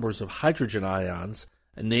large numbers of hydrogen ions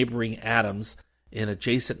and neighboring atoms in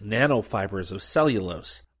adjacent nanofibers of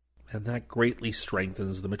cellulose, and that greatly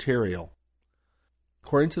strengthens the material.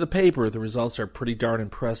 According to the paper, the results are pretty darn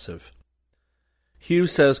impressive. Hugh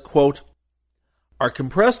says, quote, "Our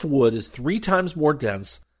compressed wood is 3 times more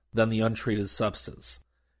dense than the untreated substance.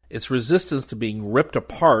 Its resistance to being ripped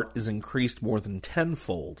apart is increased more than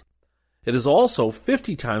tenfold. It is also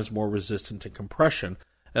 50 times more resistant to compression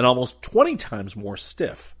and almost 20 times more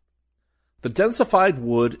stiff. The densified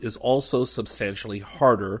wood is also substantially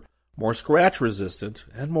harder, more scratch-resistant,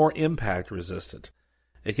 and more impact-resistant.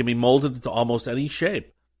 It can be molded into almost any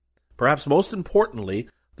shape. Perhaps most importantly,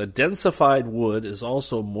 the densified wood is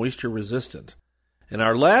also moisture-resistant. In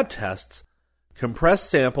our lab tests, compressed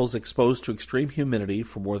samples exposed to extreme humidity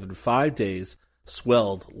for more than 5 days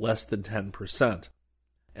swelled less than 10%.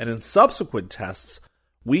 And in subsequent tests,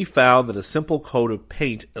 we found that a simple coat of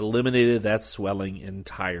paint eliminated that swelling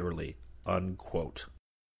entirely." Unquote.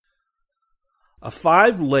 A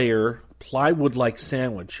 5-layer plywood-like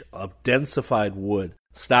sandwich of densified wood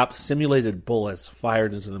stopped simulated bullets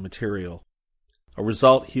fired into the material, a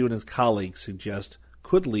result Hugh and his colleagues suggest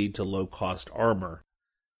could lead to low-cost armor.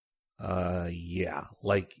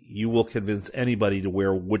 Like you will convince anybody to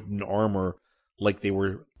wear wooden armor like they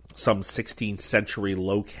were some 16th century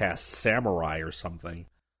low-caste samurai or something.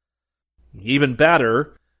 Even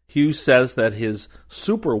better, Hugh says that his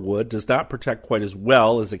superwood does not protect quite as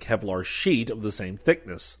well as a Kevlar sheet of the same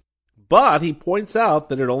thickness, but he points out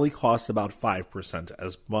that it only costs about 5%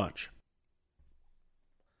 as much.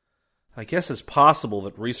 I guess it's possible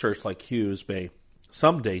that research like Hugh's may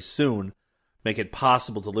someday soon make it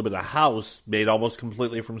possible to live in a house made almost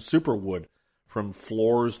completely from superwood, from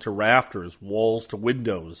floors to rafters, walls to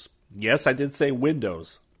windows. Yes, I did say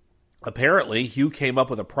windows. Apparently, Hugh came up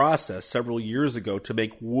with a process several years ago to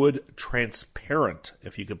make wood transparent,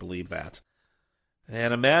 if you could believe that.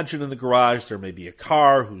 And imagine in the garage there may be a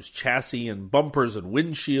car whose chassis and bumpers and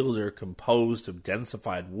windshields are composed of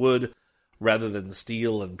densified wood rather than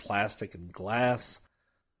steel and plastic and glass.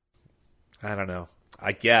 I don't know.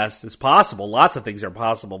 I guess it's possible. Lots of things are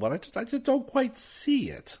possible, but I just don't quite see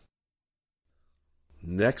it.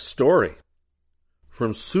 Next story.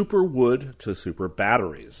 From super wood to super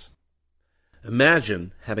batteries.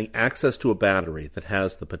 Imagine having access to a battery that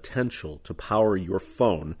has the potential to power your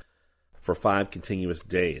phone for 5 continuous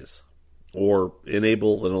days, or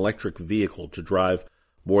enable an electric vehicle to drive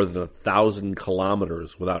more than 1,000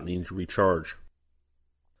 kilometers without needing to recharge.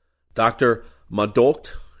 Dr. Madhok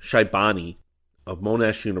Shaibani of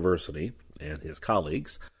Monash University and his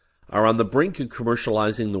colleagues are on the brink of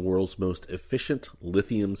commercializing the world's most efficient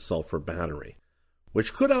lithium-sulfur battery,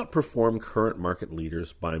 which could outperform current market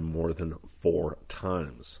leaders by more than 4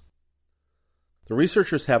 times. The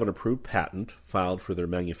researchers have an approved patent filed for their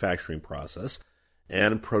manufacturing process,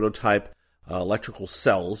 and prototype electrical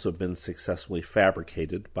cells have been successfully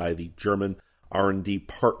fabricated by the German R&D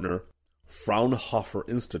partner Fraunhofer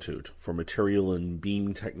Institute for Material and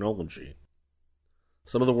Beam Technology.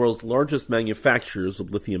 Some of the world's largest manufacturers of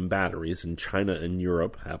lithium batteries in China and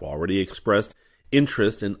Europe have already expressed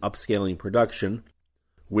interest in upscaling production,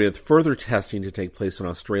 with further testing to take place in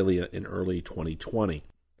Australia in early 2020.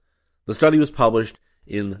 The study was published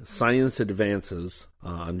in Science Advances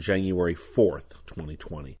on January 4th,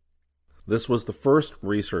 2020. This was the first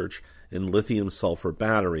research in lithium-sulfur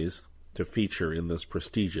batteries to feature in this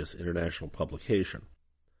prestigious international publication.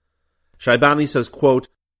 Shaibani says, quote,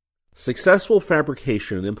 "Successful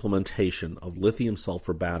fabrication and implementation of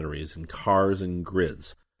lithium-sulfur batteries in cars and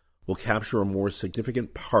grids will capture a more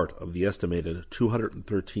significant part of the estimated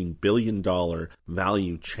 $213 billion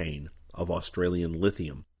value chain of Australian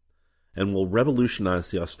lithium, and will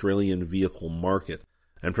revolutionize the Australian vehicle market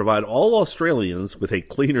and provide all Australians with a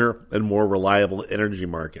cleaner and more reliable energy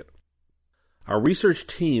market. Our research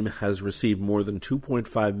team has received more than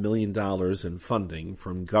 $2.5 million in funding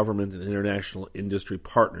from government and international industry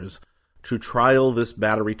partners to trial this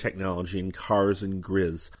battery technology in cars and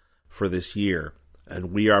grids for this year,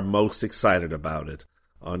 and we are most excited about it,"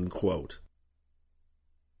 unquote.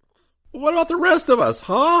 What about the rest of us,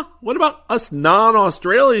 huh? What about us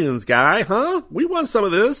non-Australians, guy, huh? We want some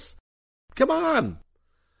of this. Come on.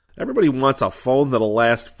 Everybody wants a phone that'll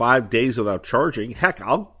last 5 days without charging. Heck,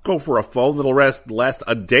 I'll go for a phone that'll last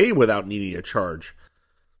a day without needing a charge.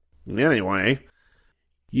 Anyway,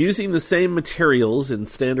 using the same materials in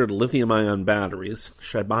standard lithium-ion batteries,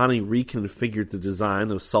 Shaibani reconfigured the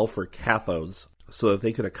design of sulfur cathodes so that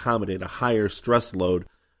they could accommodate a higher stress load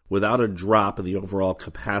without a drop in the overall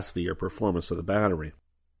capacity or performance of the battery.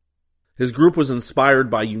 His group was inspired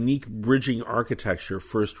by unique bridging architecture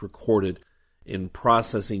first recorded in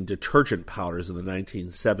processing detergent powders in the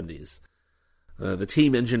 1970s. The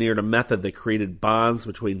team engineered a method that created bonds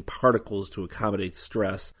between particles to accommodate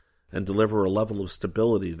stress and deliver a level of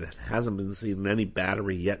stability that hasn't been seen in any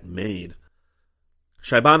battery yet made.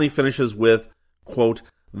 Shaibani finishes with, quote,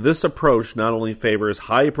 "This approach not only favors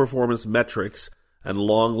high-performance metrics and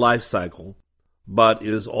long life cycle, but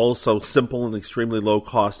is also simple and extremely low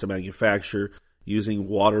cost to manufacture using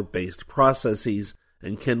water-based processes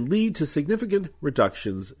and can lead to significant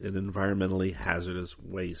reductions in environmentally hazardous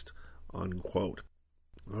waste," unquote.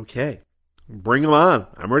 Okay, bring them on.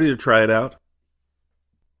 I'm ready to try it out.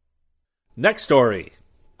 Next story.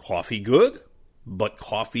 Coffee good, but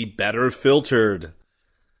coffee better filtered.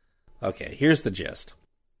 Okay, here's the gist.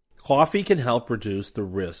 Coffee can help reduce the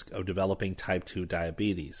risk of developing type 2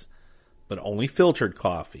 diabetes, but only filtered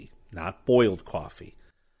coffee, not boiled coffee.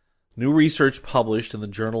 New research published in the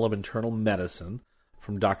Journal of Internal Medicine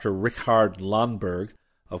from Dr. Richard Lundberg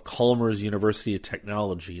of Chalmers University of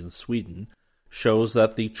Technology in Sweden shows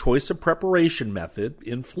that the choice of preparation method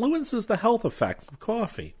influences the health effect of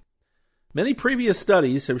coffee. Many previous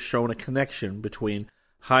studies have shown a connection between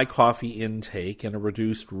high coffee intake and a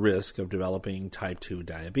reduced risk of developing type 2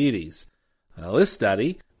 diabetes. This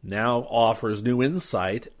study now offers new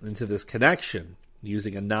insight into this connection,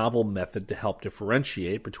 using a novel method to help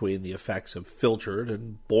differentiate between the effects of filtered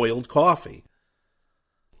and boiled coffee.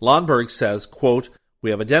 Landberg says, quote, "We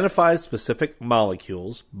have identified specific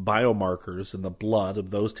molecules, biomarkers in the blood of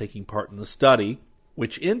those taking part in the study,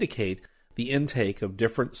 which indicate the intake of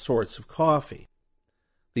different sorts of coffee.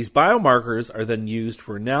 These biomarkers are then used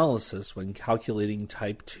for analysis when calculating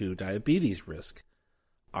type 2 diabetes risk.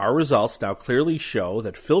 Our results now clearly show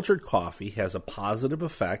that filtered coffee has a positive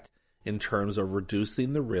effect in terms of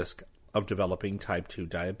reducing the risk of developing type 2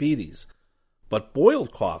 diabetes, but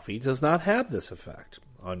boiled coffee does not have this effect,"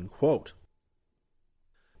 unquote.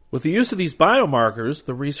 With the use of these biomarkers,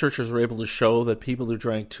 the researchers were able to show that people who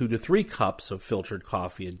drank 2 to 3 cups of filtered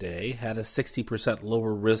coffee a day had a 60%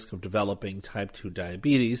 lower risk of developing type 2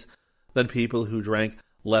 diabetes than people who drank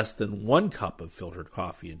less than 1 cup of filtered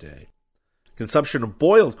coffee a day. Consumption of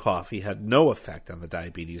boiled coffee had no effect on the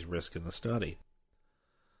diabetes risk in the study.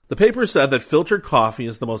 The paper said that filtered coffee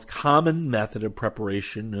is the most common method of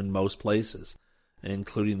preparation in most places,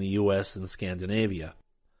 including the U.S. and Scandinavia.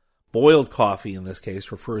 Boiled coffee, in this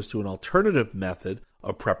case, refers to an alternative method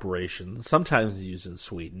of preparation, sometimes used in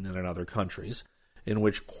Sweden and in other countries, in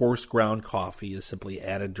which coarse ground coffee is simply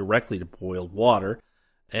added directly to boiled water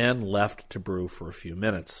and left to brew for a few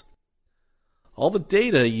minutes. All the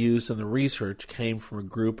data used in the research came from a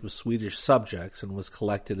group of Swedish subjects and was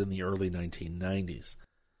collected in the early 1990s.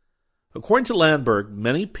 According to Landberg,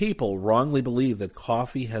 many people wrongly believe that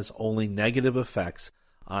coffee has only negative effects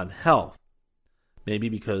on health, maybe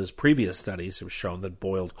because previous studies have shown that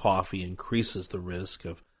boiled coffee increases the risk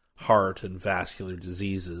of heart and vascular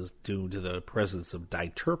diseases due to the presence of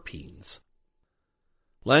diterpenes.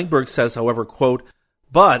 Landberg says, however, quote,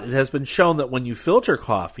 "But it has been shown that when you filter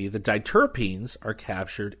coffee, the diterpenes are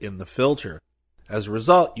captured in the filter. As a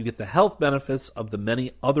result, you get the health benefits of the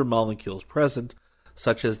many other molecules present,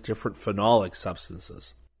 such as different phenolic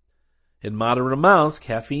substances. In moderate amounts,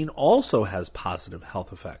 caffeine also has positive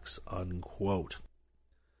health effects," unquote.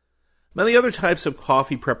 Many other types of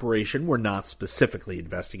coffee preparation were not specifically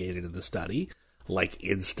investigated in the study, like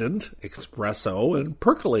instant, espresso, and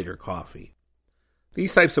percolator coffee.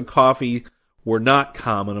 These types of coffee were not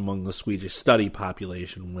common among the Swedish study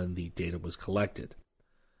population when the data was collected.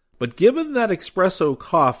 But given that espresso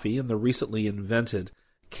coffee and the recently invented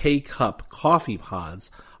K-cup coffee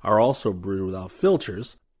pods are also brewed without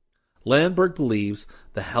filters, Landberg believes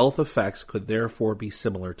the health effects could therefore be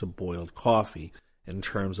similar to boiled coffee in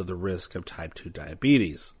terms of the risk of type 2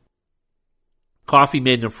 diabetes. Coffee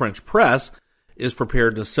made in a French press is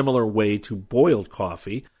prepared in a similar way to boiled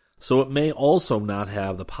coffee, so it may also not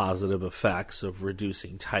have the positive effects of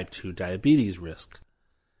reducing type 2 diabetes risk.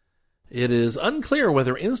 It is unclear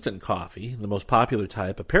whether instant coffee, the most popular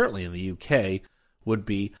type apparently in the UK, would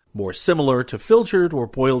be more similar to filtered or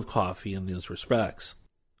boiled coffee in these respects.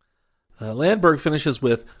 Landberg finishes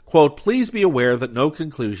with, quote, "Please be aware that no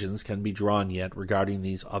conclusions can be drawn yet regarding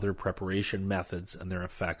these other preparation methods and their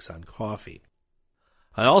effects on coffee.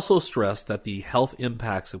 I also stress that the health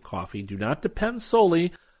impacts of coffee do not depend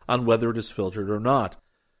solely on whether it is filtered or not.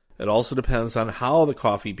 It also depends on how the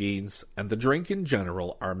coffee beans and the drink in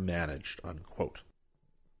general are managed," unquote.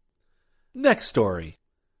 Next story.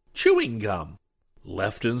 Chewing gum.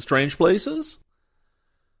 Left in strange places?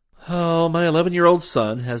 Oh, my 11-year-old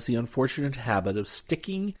son has the unfortunate habit of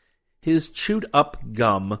sticking his chewed-up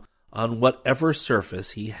gum on whatever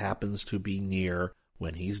surface he happens to be near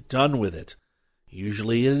when he's done with it.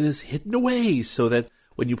 Usually it is hidden away so that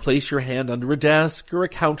when you place your hand under a desk or a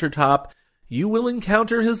countertop, you will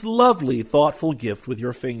encounter his lovely, thoughtful gift with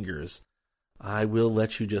your fingers. I will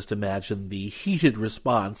let you just imagine the heated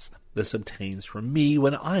response this obtains from me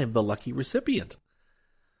when I am the lucky recipient.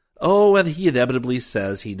 Oh, and he inevitably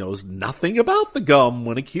says he knows nothing about the gum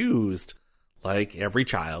when accused, like every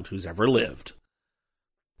child who's ever lived.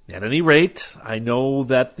 At any rate, I know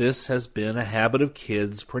that this has been a habit of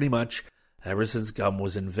kids pretty much ever since gum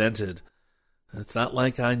was invented. It's not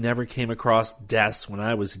like I never came across desks when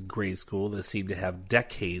I was in grade school that seemed to have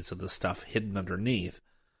decades of the stuff hidden underneath.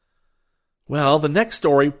 Well, the next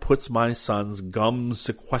story puts my son's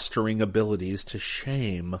gum-sequestering abilities to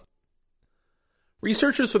shame.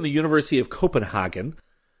 Researchers from the University of Copenhagen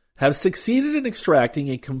have succeeded in extracting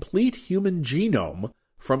a complete human genome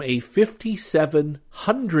from a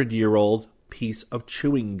 5,700-year-old piece of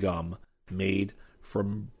chewing gum made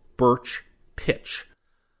from birch pitch.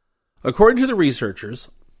 According to the researchers,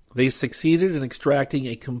 they succeeded in extracting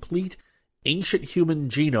a complete ancient human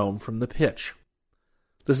genome from the pitch.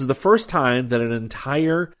 This is the first time that an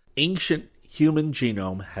entire ancient human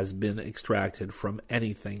genome has been extracted from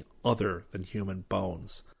anything other than human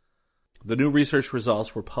bones. The new research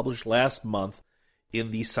results were published last month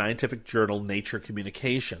in the scientific journal Nature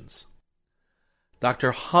Communications.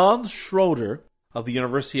 Dr. Hans Schroeder of the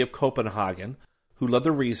University of Copenhagen, who led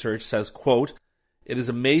the research, says, quote, "It is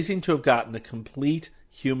amazing to have gotten a complete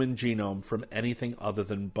human genome from anything other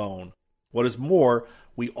than bone. What is more,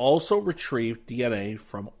 we also retrieved DNA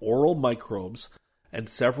from oral microbes and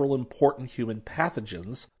several important human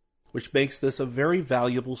pathogens, which makes this a very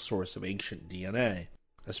valuable source of ancient DNA,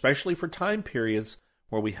 especially for time periods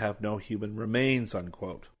where we have no human remains,"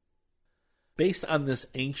 unquote. Based on this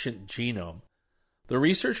ancient genome, the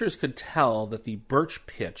researchers could tell that the birch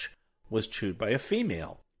pitch was chewed by a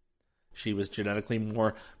female. She was genetically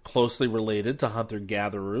more closely related to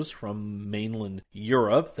hunter-gatherers from mainland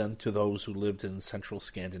Europe than to those who lived in central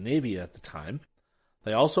Scandinavia at the time.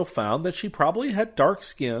 They also found that she probably had dark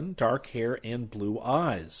skin, dark hair, and blue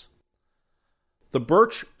eyes. The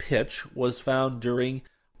birch pitch was found during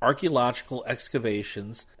archaeological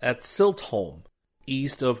excavations at Siltholm,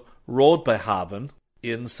 east of Rødbyhavn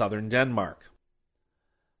in southern Denmark.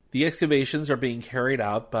 The excavations are being carried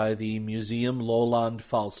out by the Museum Lolland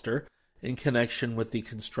Falster in connection with the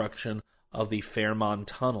construction of the Fehmarn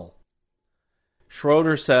Tunnel.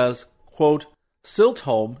 Schroeder says, quote,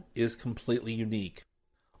 "Siltholm is completely unique.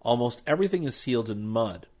 Almost everything is sealed in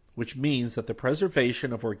mud, which means that the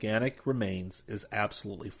preservation of organic remains is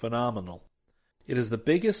absolutely phenomenal. It is the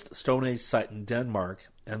biggest Stone Age site in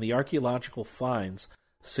Denmark, and the archaeological finds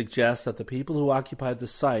suggest that the people who occupied the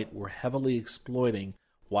site were heavily exploiting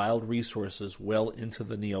wild resources well into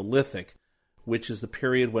the Neolithic, which is the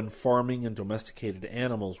period when farming and domesticated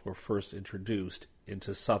animals were first introduced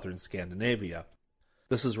into southern Scandinavia.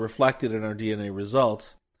 This is reflected in our DNA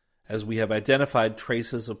results, as we have identified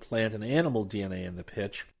traces of plant and animal DNA in the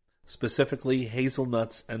pitch, specifically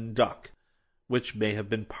hazelnuts and duck, which may have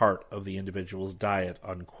been part of the individual's diet,"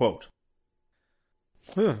 unquote.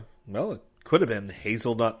 Well, it could have been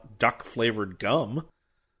hazelnut duck-flavored gum.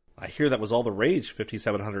 I hear that was all the rage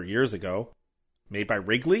 5,700 years ago. Made by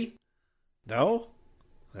Wrigley? No?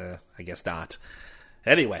 I guess not.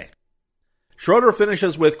 Anyway, Schroeder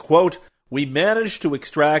finishes with, quote, "We managed to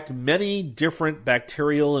extract many different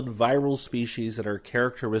bacterial and viral species that are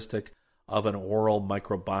characteristic of an oral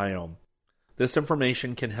microbiome. This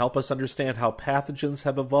information can help us understand how pathogens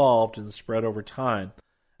have evolved and spread over time,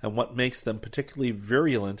 and what makes them particularly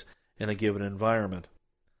virulent in a given environment.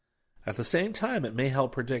 At the same time, it may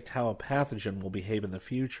help predict how a pathogen will behave in the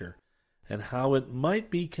future, and how it might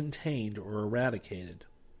be contained or eradicated,"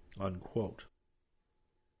 unquote.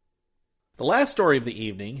 The last story of the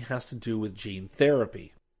evening has to do with gene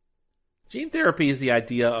therapy. Gene therapy is the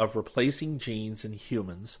idea of replacing genes in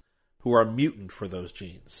humans who are mutant for those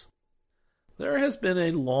genes. There has been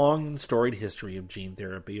a long and storied history of gene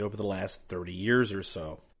therapy over the last 30 years or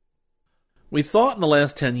so. We thought in the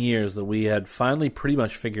last 10 years that we had finally pretty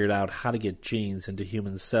much figured out how to get genes into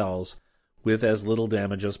human cells with as little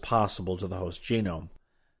damage as possible to the host genome.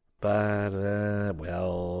 But,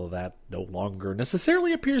 well, that no longer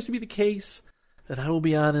necessarily appears to be the case, and I will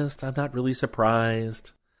be honest, I'm not really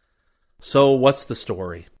surprised. So, what's the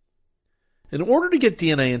story? In order to get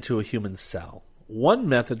DNA into a human cell, one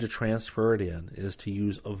method to transfer it in is to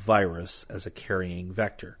use a virus as a carrying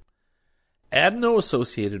vector.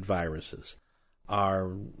 Adeno-associated viruses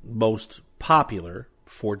are most popular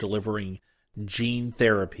for delivering gene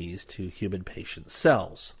therapies to human patient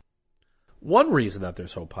cells. One reason that they're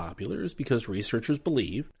so popular is because researchers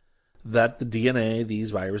believe that the DNA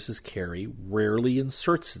these viruses carry rarely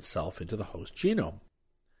inserts itself into the host genome.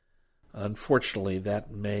 Unfortunately,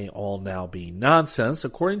 that may all now be nonsense,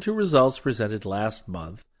 according to results presented last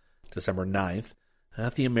month, December 9th,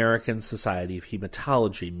 at the American Society of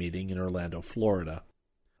Hematology meeting in Orlando, Florida.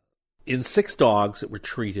 In 6 dogs that were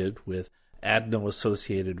treated with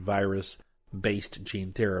adeno-associated virus-based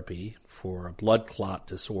gene therapy for a blood clot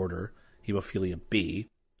disorder, hemophilia B,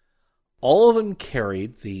 all of them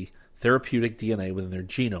carried the therapeutic DNA within their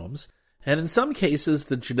genomes, and in some cases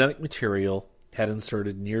the genetic material had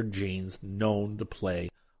inserted near genes known to play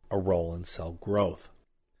a role in cell growth.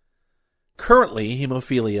 Currently,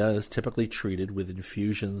 hemophilia is typically treated with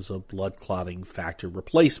infusions of blood clotting factor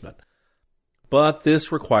replacement, but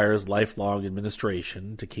this requires lifelong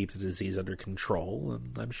administration to keep the disease under control,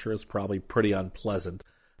 and I'm sure it's probably pretty unpleasant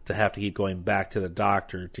to have to keep going back to the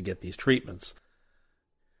doctor to get these treatments.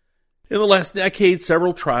 In the last decade,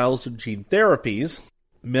 several trials of gene therapies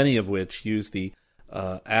many of which use the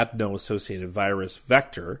adeno-associated virus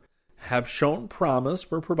vector, have shown promise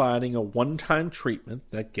for providing a one-time treatment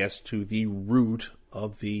that gets to the root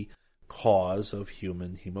of the cause of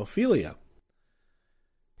human hemophilia.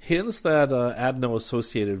 Hints that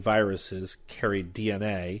adeno-associated viruses carry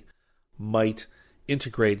DNA might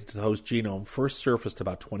integrate into the host genome first surfaced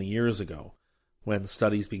about 20 years ago, when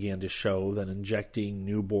studies began to show that injecting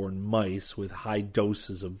newborn mice with high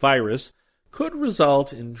doses of virus could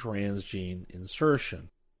result in transgene insertion.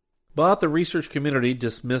 But the research community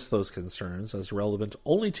dismissed those concerns as relevant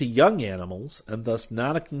only to young animals and thus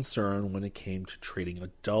not a concern when it came to treating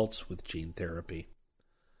adults with gene therapy.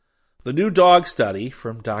 The new dog study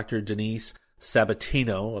from Dr. Denise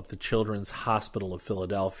Sabatino of the Children's Hospital of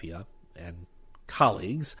Philadelphia and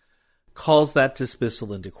colleagues calls that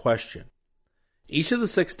dismissal into question. Each of the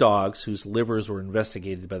 6 dogs whose livers were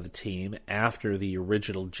investigated by the team after the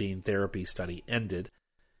original gene therapy study ended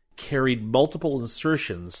carried multiple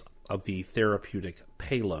insertions of the therapeutic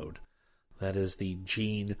payload, that is, the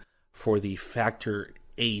gene for the factor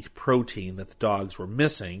VIII protein that the dogs were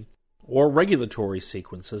missing, or regulatory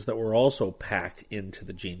sequences that were also packed into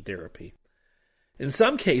the gene therapy. In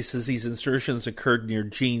some cases, these insertions occurred near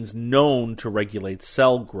genes known to regulate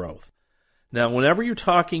cell growth. Now, whenever you're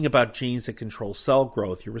talking about genes that control cell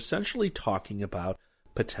growth, you're essentially talking about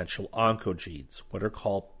potential oncogenes, what are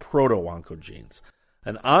called proto-oncogenes.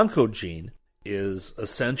 An oncogene is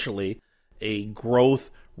essentially a growth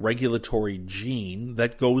regulatory gene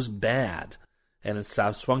that goes bad and it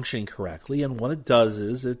stops functioning correctly, and what it does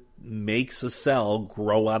is it makes a cell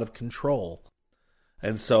grow out of control.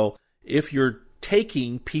 And so if you're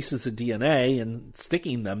taking pieces of DNA and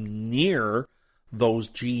sticking them near those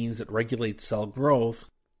genes that regulate cell growth,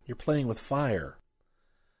 you're playing with fire.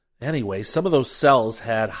 Anyway, some of those cells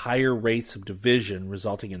had higher rates of division,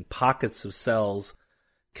 resulting in pockets of cells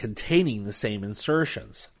containing the same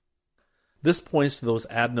insertions. This points to those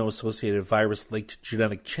adeno-associated virus-linked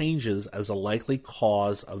genetic changes as a likely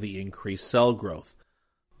cause of the increased cell growth,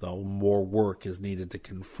 though more work is needed to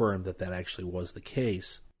confirm that that actually was the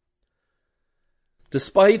case.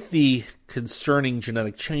 Despite the concerning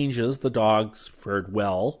genetic changes, the dogs fared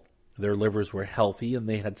well. Their livers were healthy and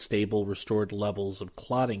they had stable, restored levels of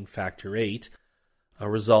clotting factor VIII, a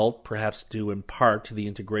result perhaps due in part to the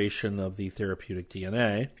integration of the therapeutic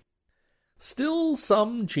DNA. Still,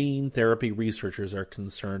 some gene therapy researchers are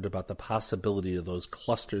concerned about the possibility of those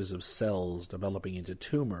clusters of cells developing into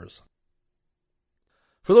tumors.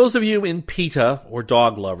 For those of you in PETA or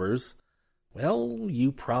dog lovers, well,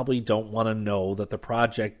 you probably don't want to know that the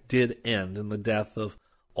project did end in the death of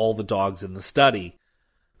all the dogs in the study.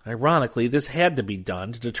 Ironically, this had to be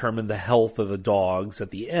done to determine the health of the dogs at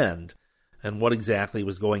the end, and what exactly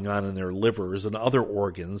was going on in their livers and other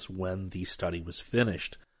organs when the study was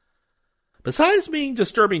finished. Besides being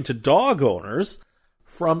disturbing to dog owners,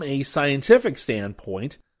 from a scientific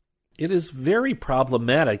standpoint, it is very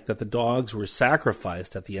problematic that the dogs were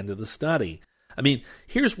sacrificed at the end of the study. I mean,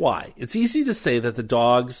 here's why. It's easy to say that the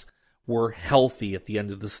dogs were healthy at the end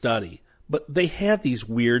of the study, but they had these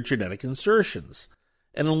weird genetic insertions.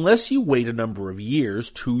 And unless you wait a number of years,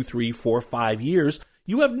 2, 3, 4, 5 years,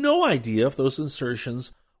 you have no idea if those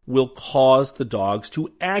insertions will cause the dogs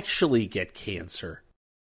to actually get cancer.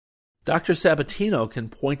 Dr. Sabatino can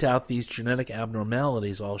point out these genetic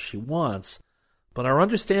abnormalities all she wants, but our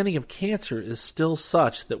understanding of cancer is still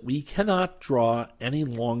such that we cannot draw any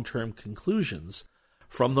long-term conclusions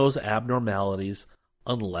from those abnormalities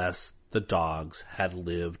unless the dogs had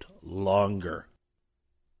lived longer.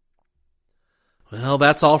 Well,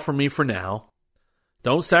 that's all from me for now.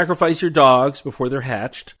 Don't sacrifice your dogs before they're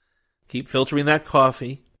hatched. Keep filtering that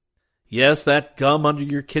coffee. Yes, that gum under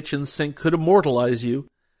your kitchen sink could immortalize you.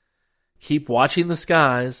 Keep watching the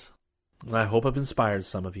skies, and I hope I've inspired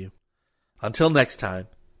some of you. Until next time,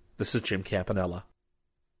 this is Jim Campanella.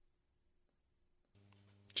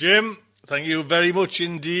 Jim, thank you very much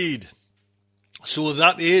indeed. So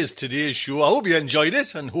that is today's show. I hope you enjoyed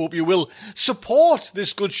it and hope you will support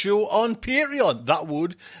this good show on Patreon. That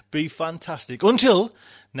would be fantastic. Until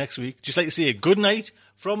next week, just like to say a good night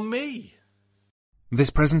from me. This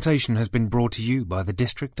presentation has been brought to you by the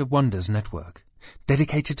District of Wonders Network,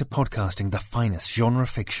 dedicated to podcasting the finest genre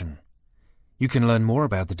fiction. You can learn more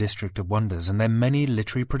about the District of Wonders and their many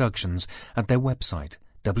literary productions at their website,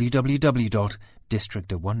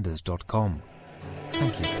 www.districtofwonders.com.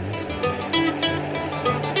 Thank you for listening.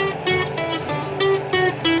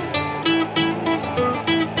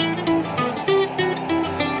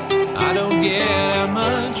 I don't get out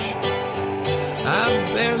much.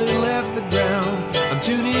 I've barely left the ground. I'm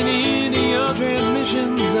tuning into your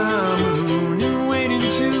transmissions. I'm waiting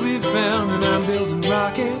to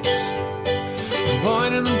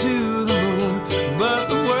send them to the moon. But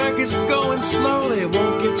the work is going slowly,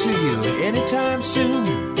 won't get to you anytime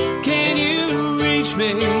soon. Can you reach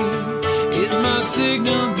me? Is my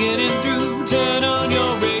signal getting through? Turn on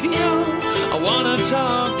your radio, I wanna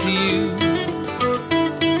talk to you.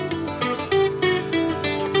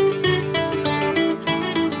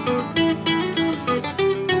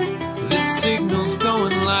 This signal's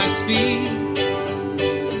going light speed.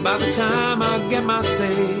 By the time I get my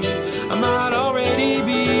say, I might already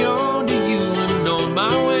be on to you and on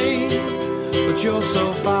my way. But you're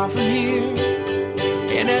so far from here,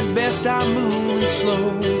 and at best I'm moving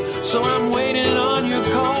slow. So I'm waiting on your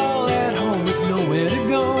call at home with nowhere to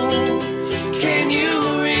go. Can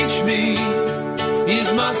you reach me?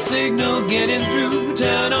 Is my signal getting through?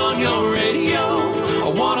 Turn on your radio, I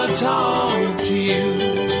wanna talk to you.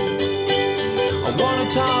 I wanna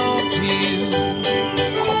talk to you.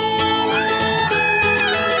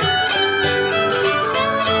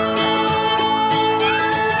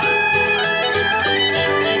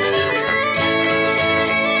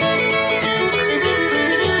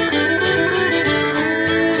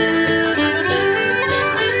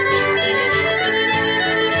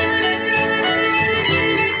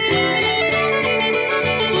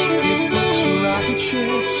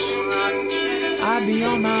 I'd be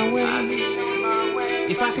on my way.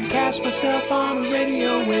 If I could cast myself on a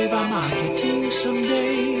radio wave, I might get to you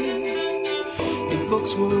someday. If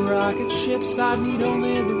books were rocket ships, I'd need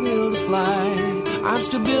only the will to fly. I'm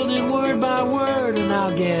still building word by word, and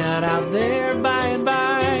I'll get out there by and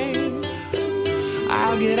by.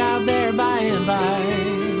 I'll get out there by and by.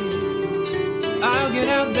 I'll get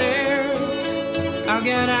out there. I'll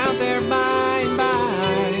get out there by and by.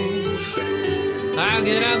 I'll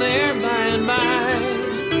get out there by and by.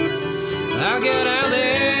 I'll get out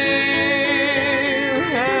there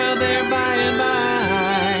by and by.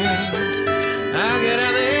 I'll get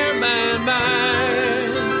out there by and by.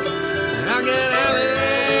 I'll get out there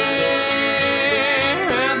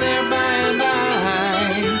by and by.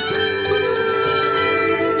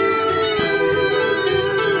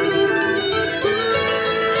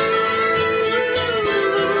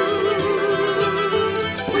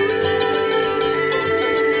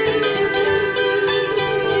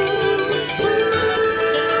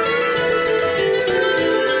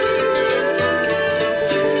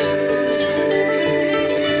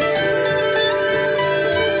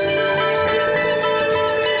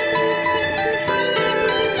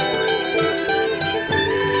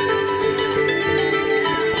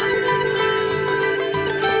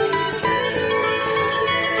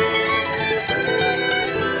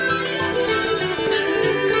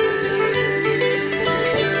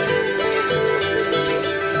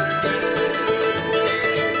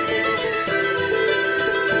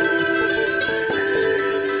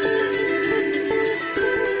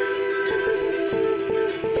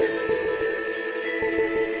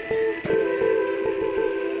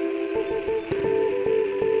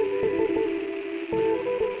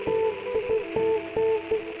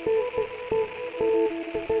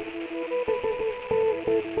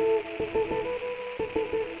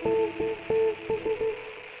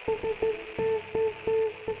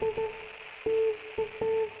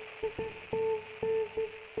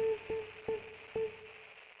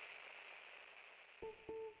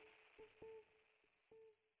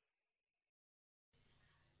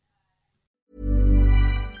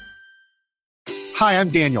 Hi, I'm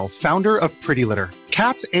Daniel, founder of Pretty Litter.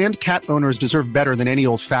 Cats and cat owners deserve better than any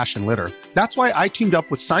old-fashioned litter. That's why I teamed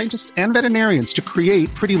up with scientists and veterinarians to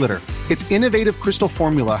create Pretty Litter. Its innovative crystal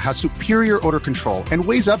formula has superior odor control and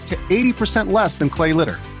weighs up to 80% less than clay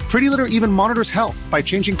litter. Pretty Litter even monitors health by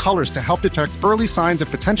changing colors to help detect early signs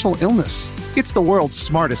of potential illness. It's the world's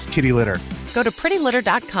smartest kitty litter. Go to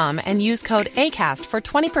prettylitter.com and use code ACAST for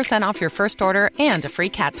 20% off your first order and a free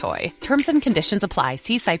cat toy. Terms and conditions apply.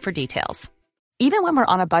 See site for details. Even when we're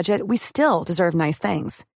on a budget, we still deserve nice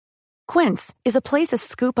things. Quince is a place to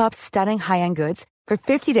scoop up stunning high-end goods for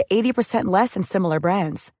 50 to 80% less than similar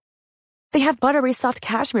brands. They have buttery soft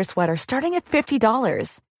cashmere sweaters starting at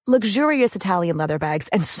 $50, luxurious Italian leather bags,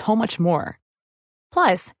 and so much more.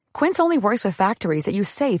 Plus, Quince only works with factories that use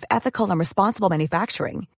safe, ethical, and responsible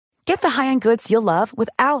manufacturing. Get the high-end goods you'll love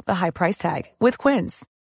without the high price tag with Quince.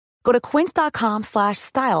 Go to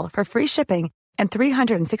quince.com/style for free shipping and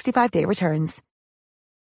 365-day returns.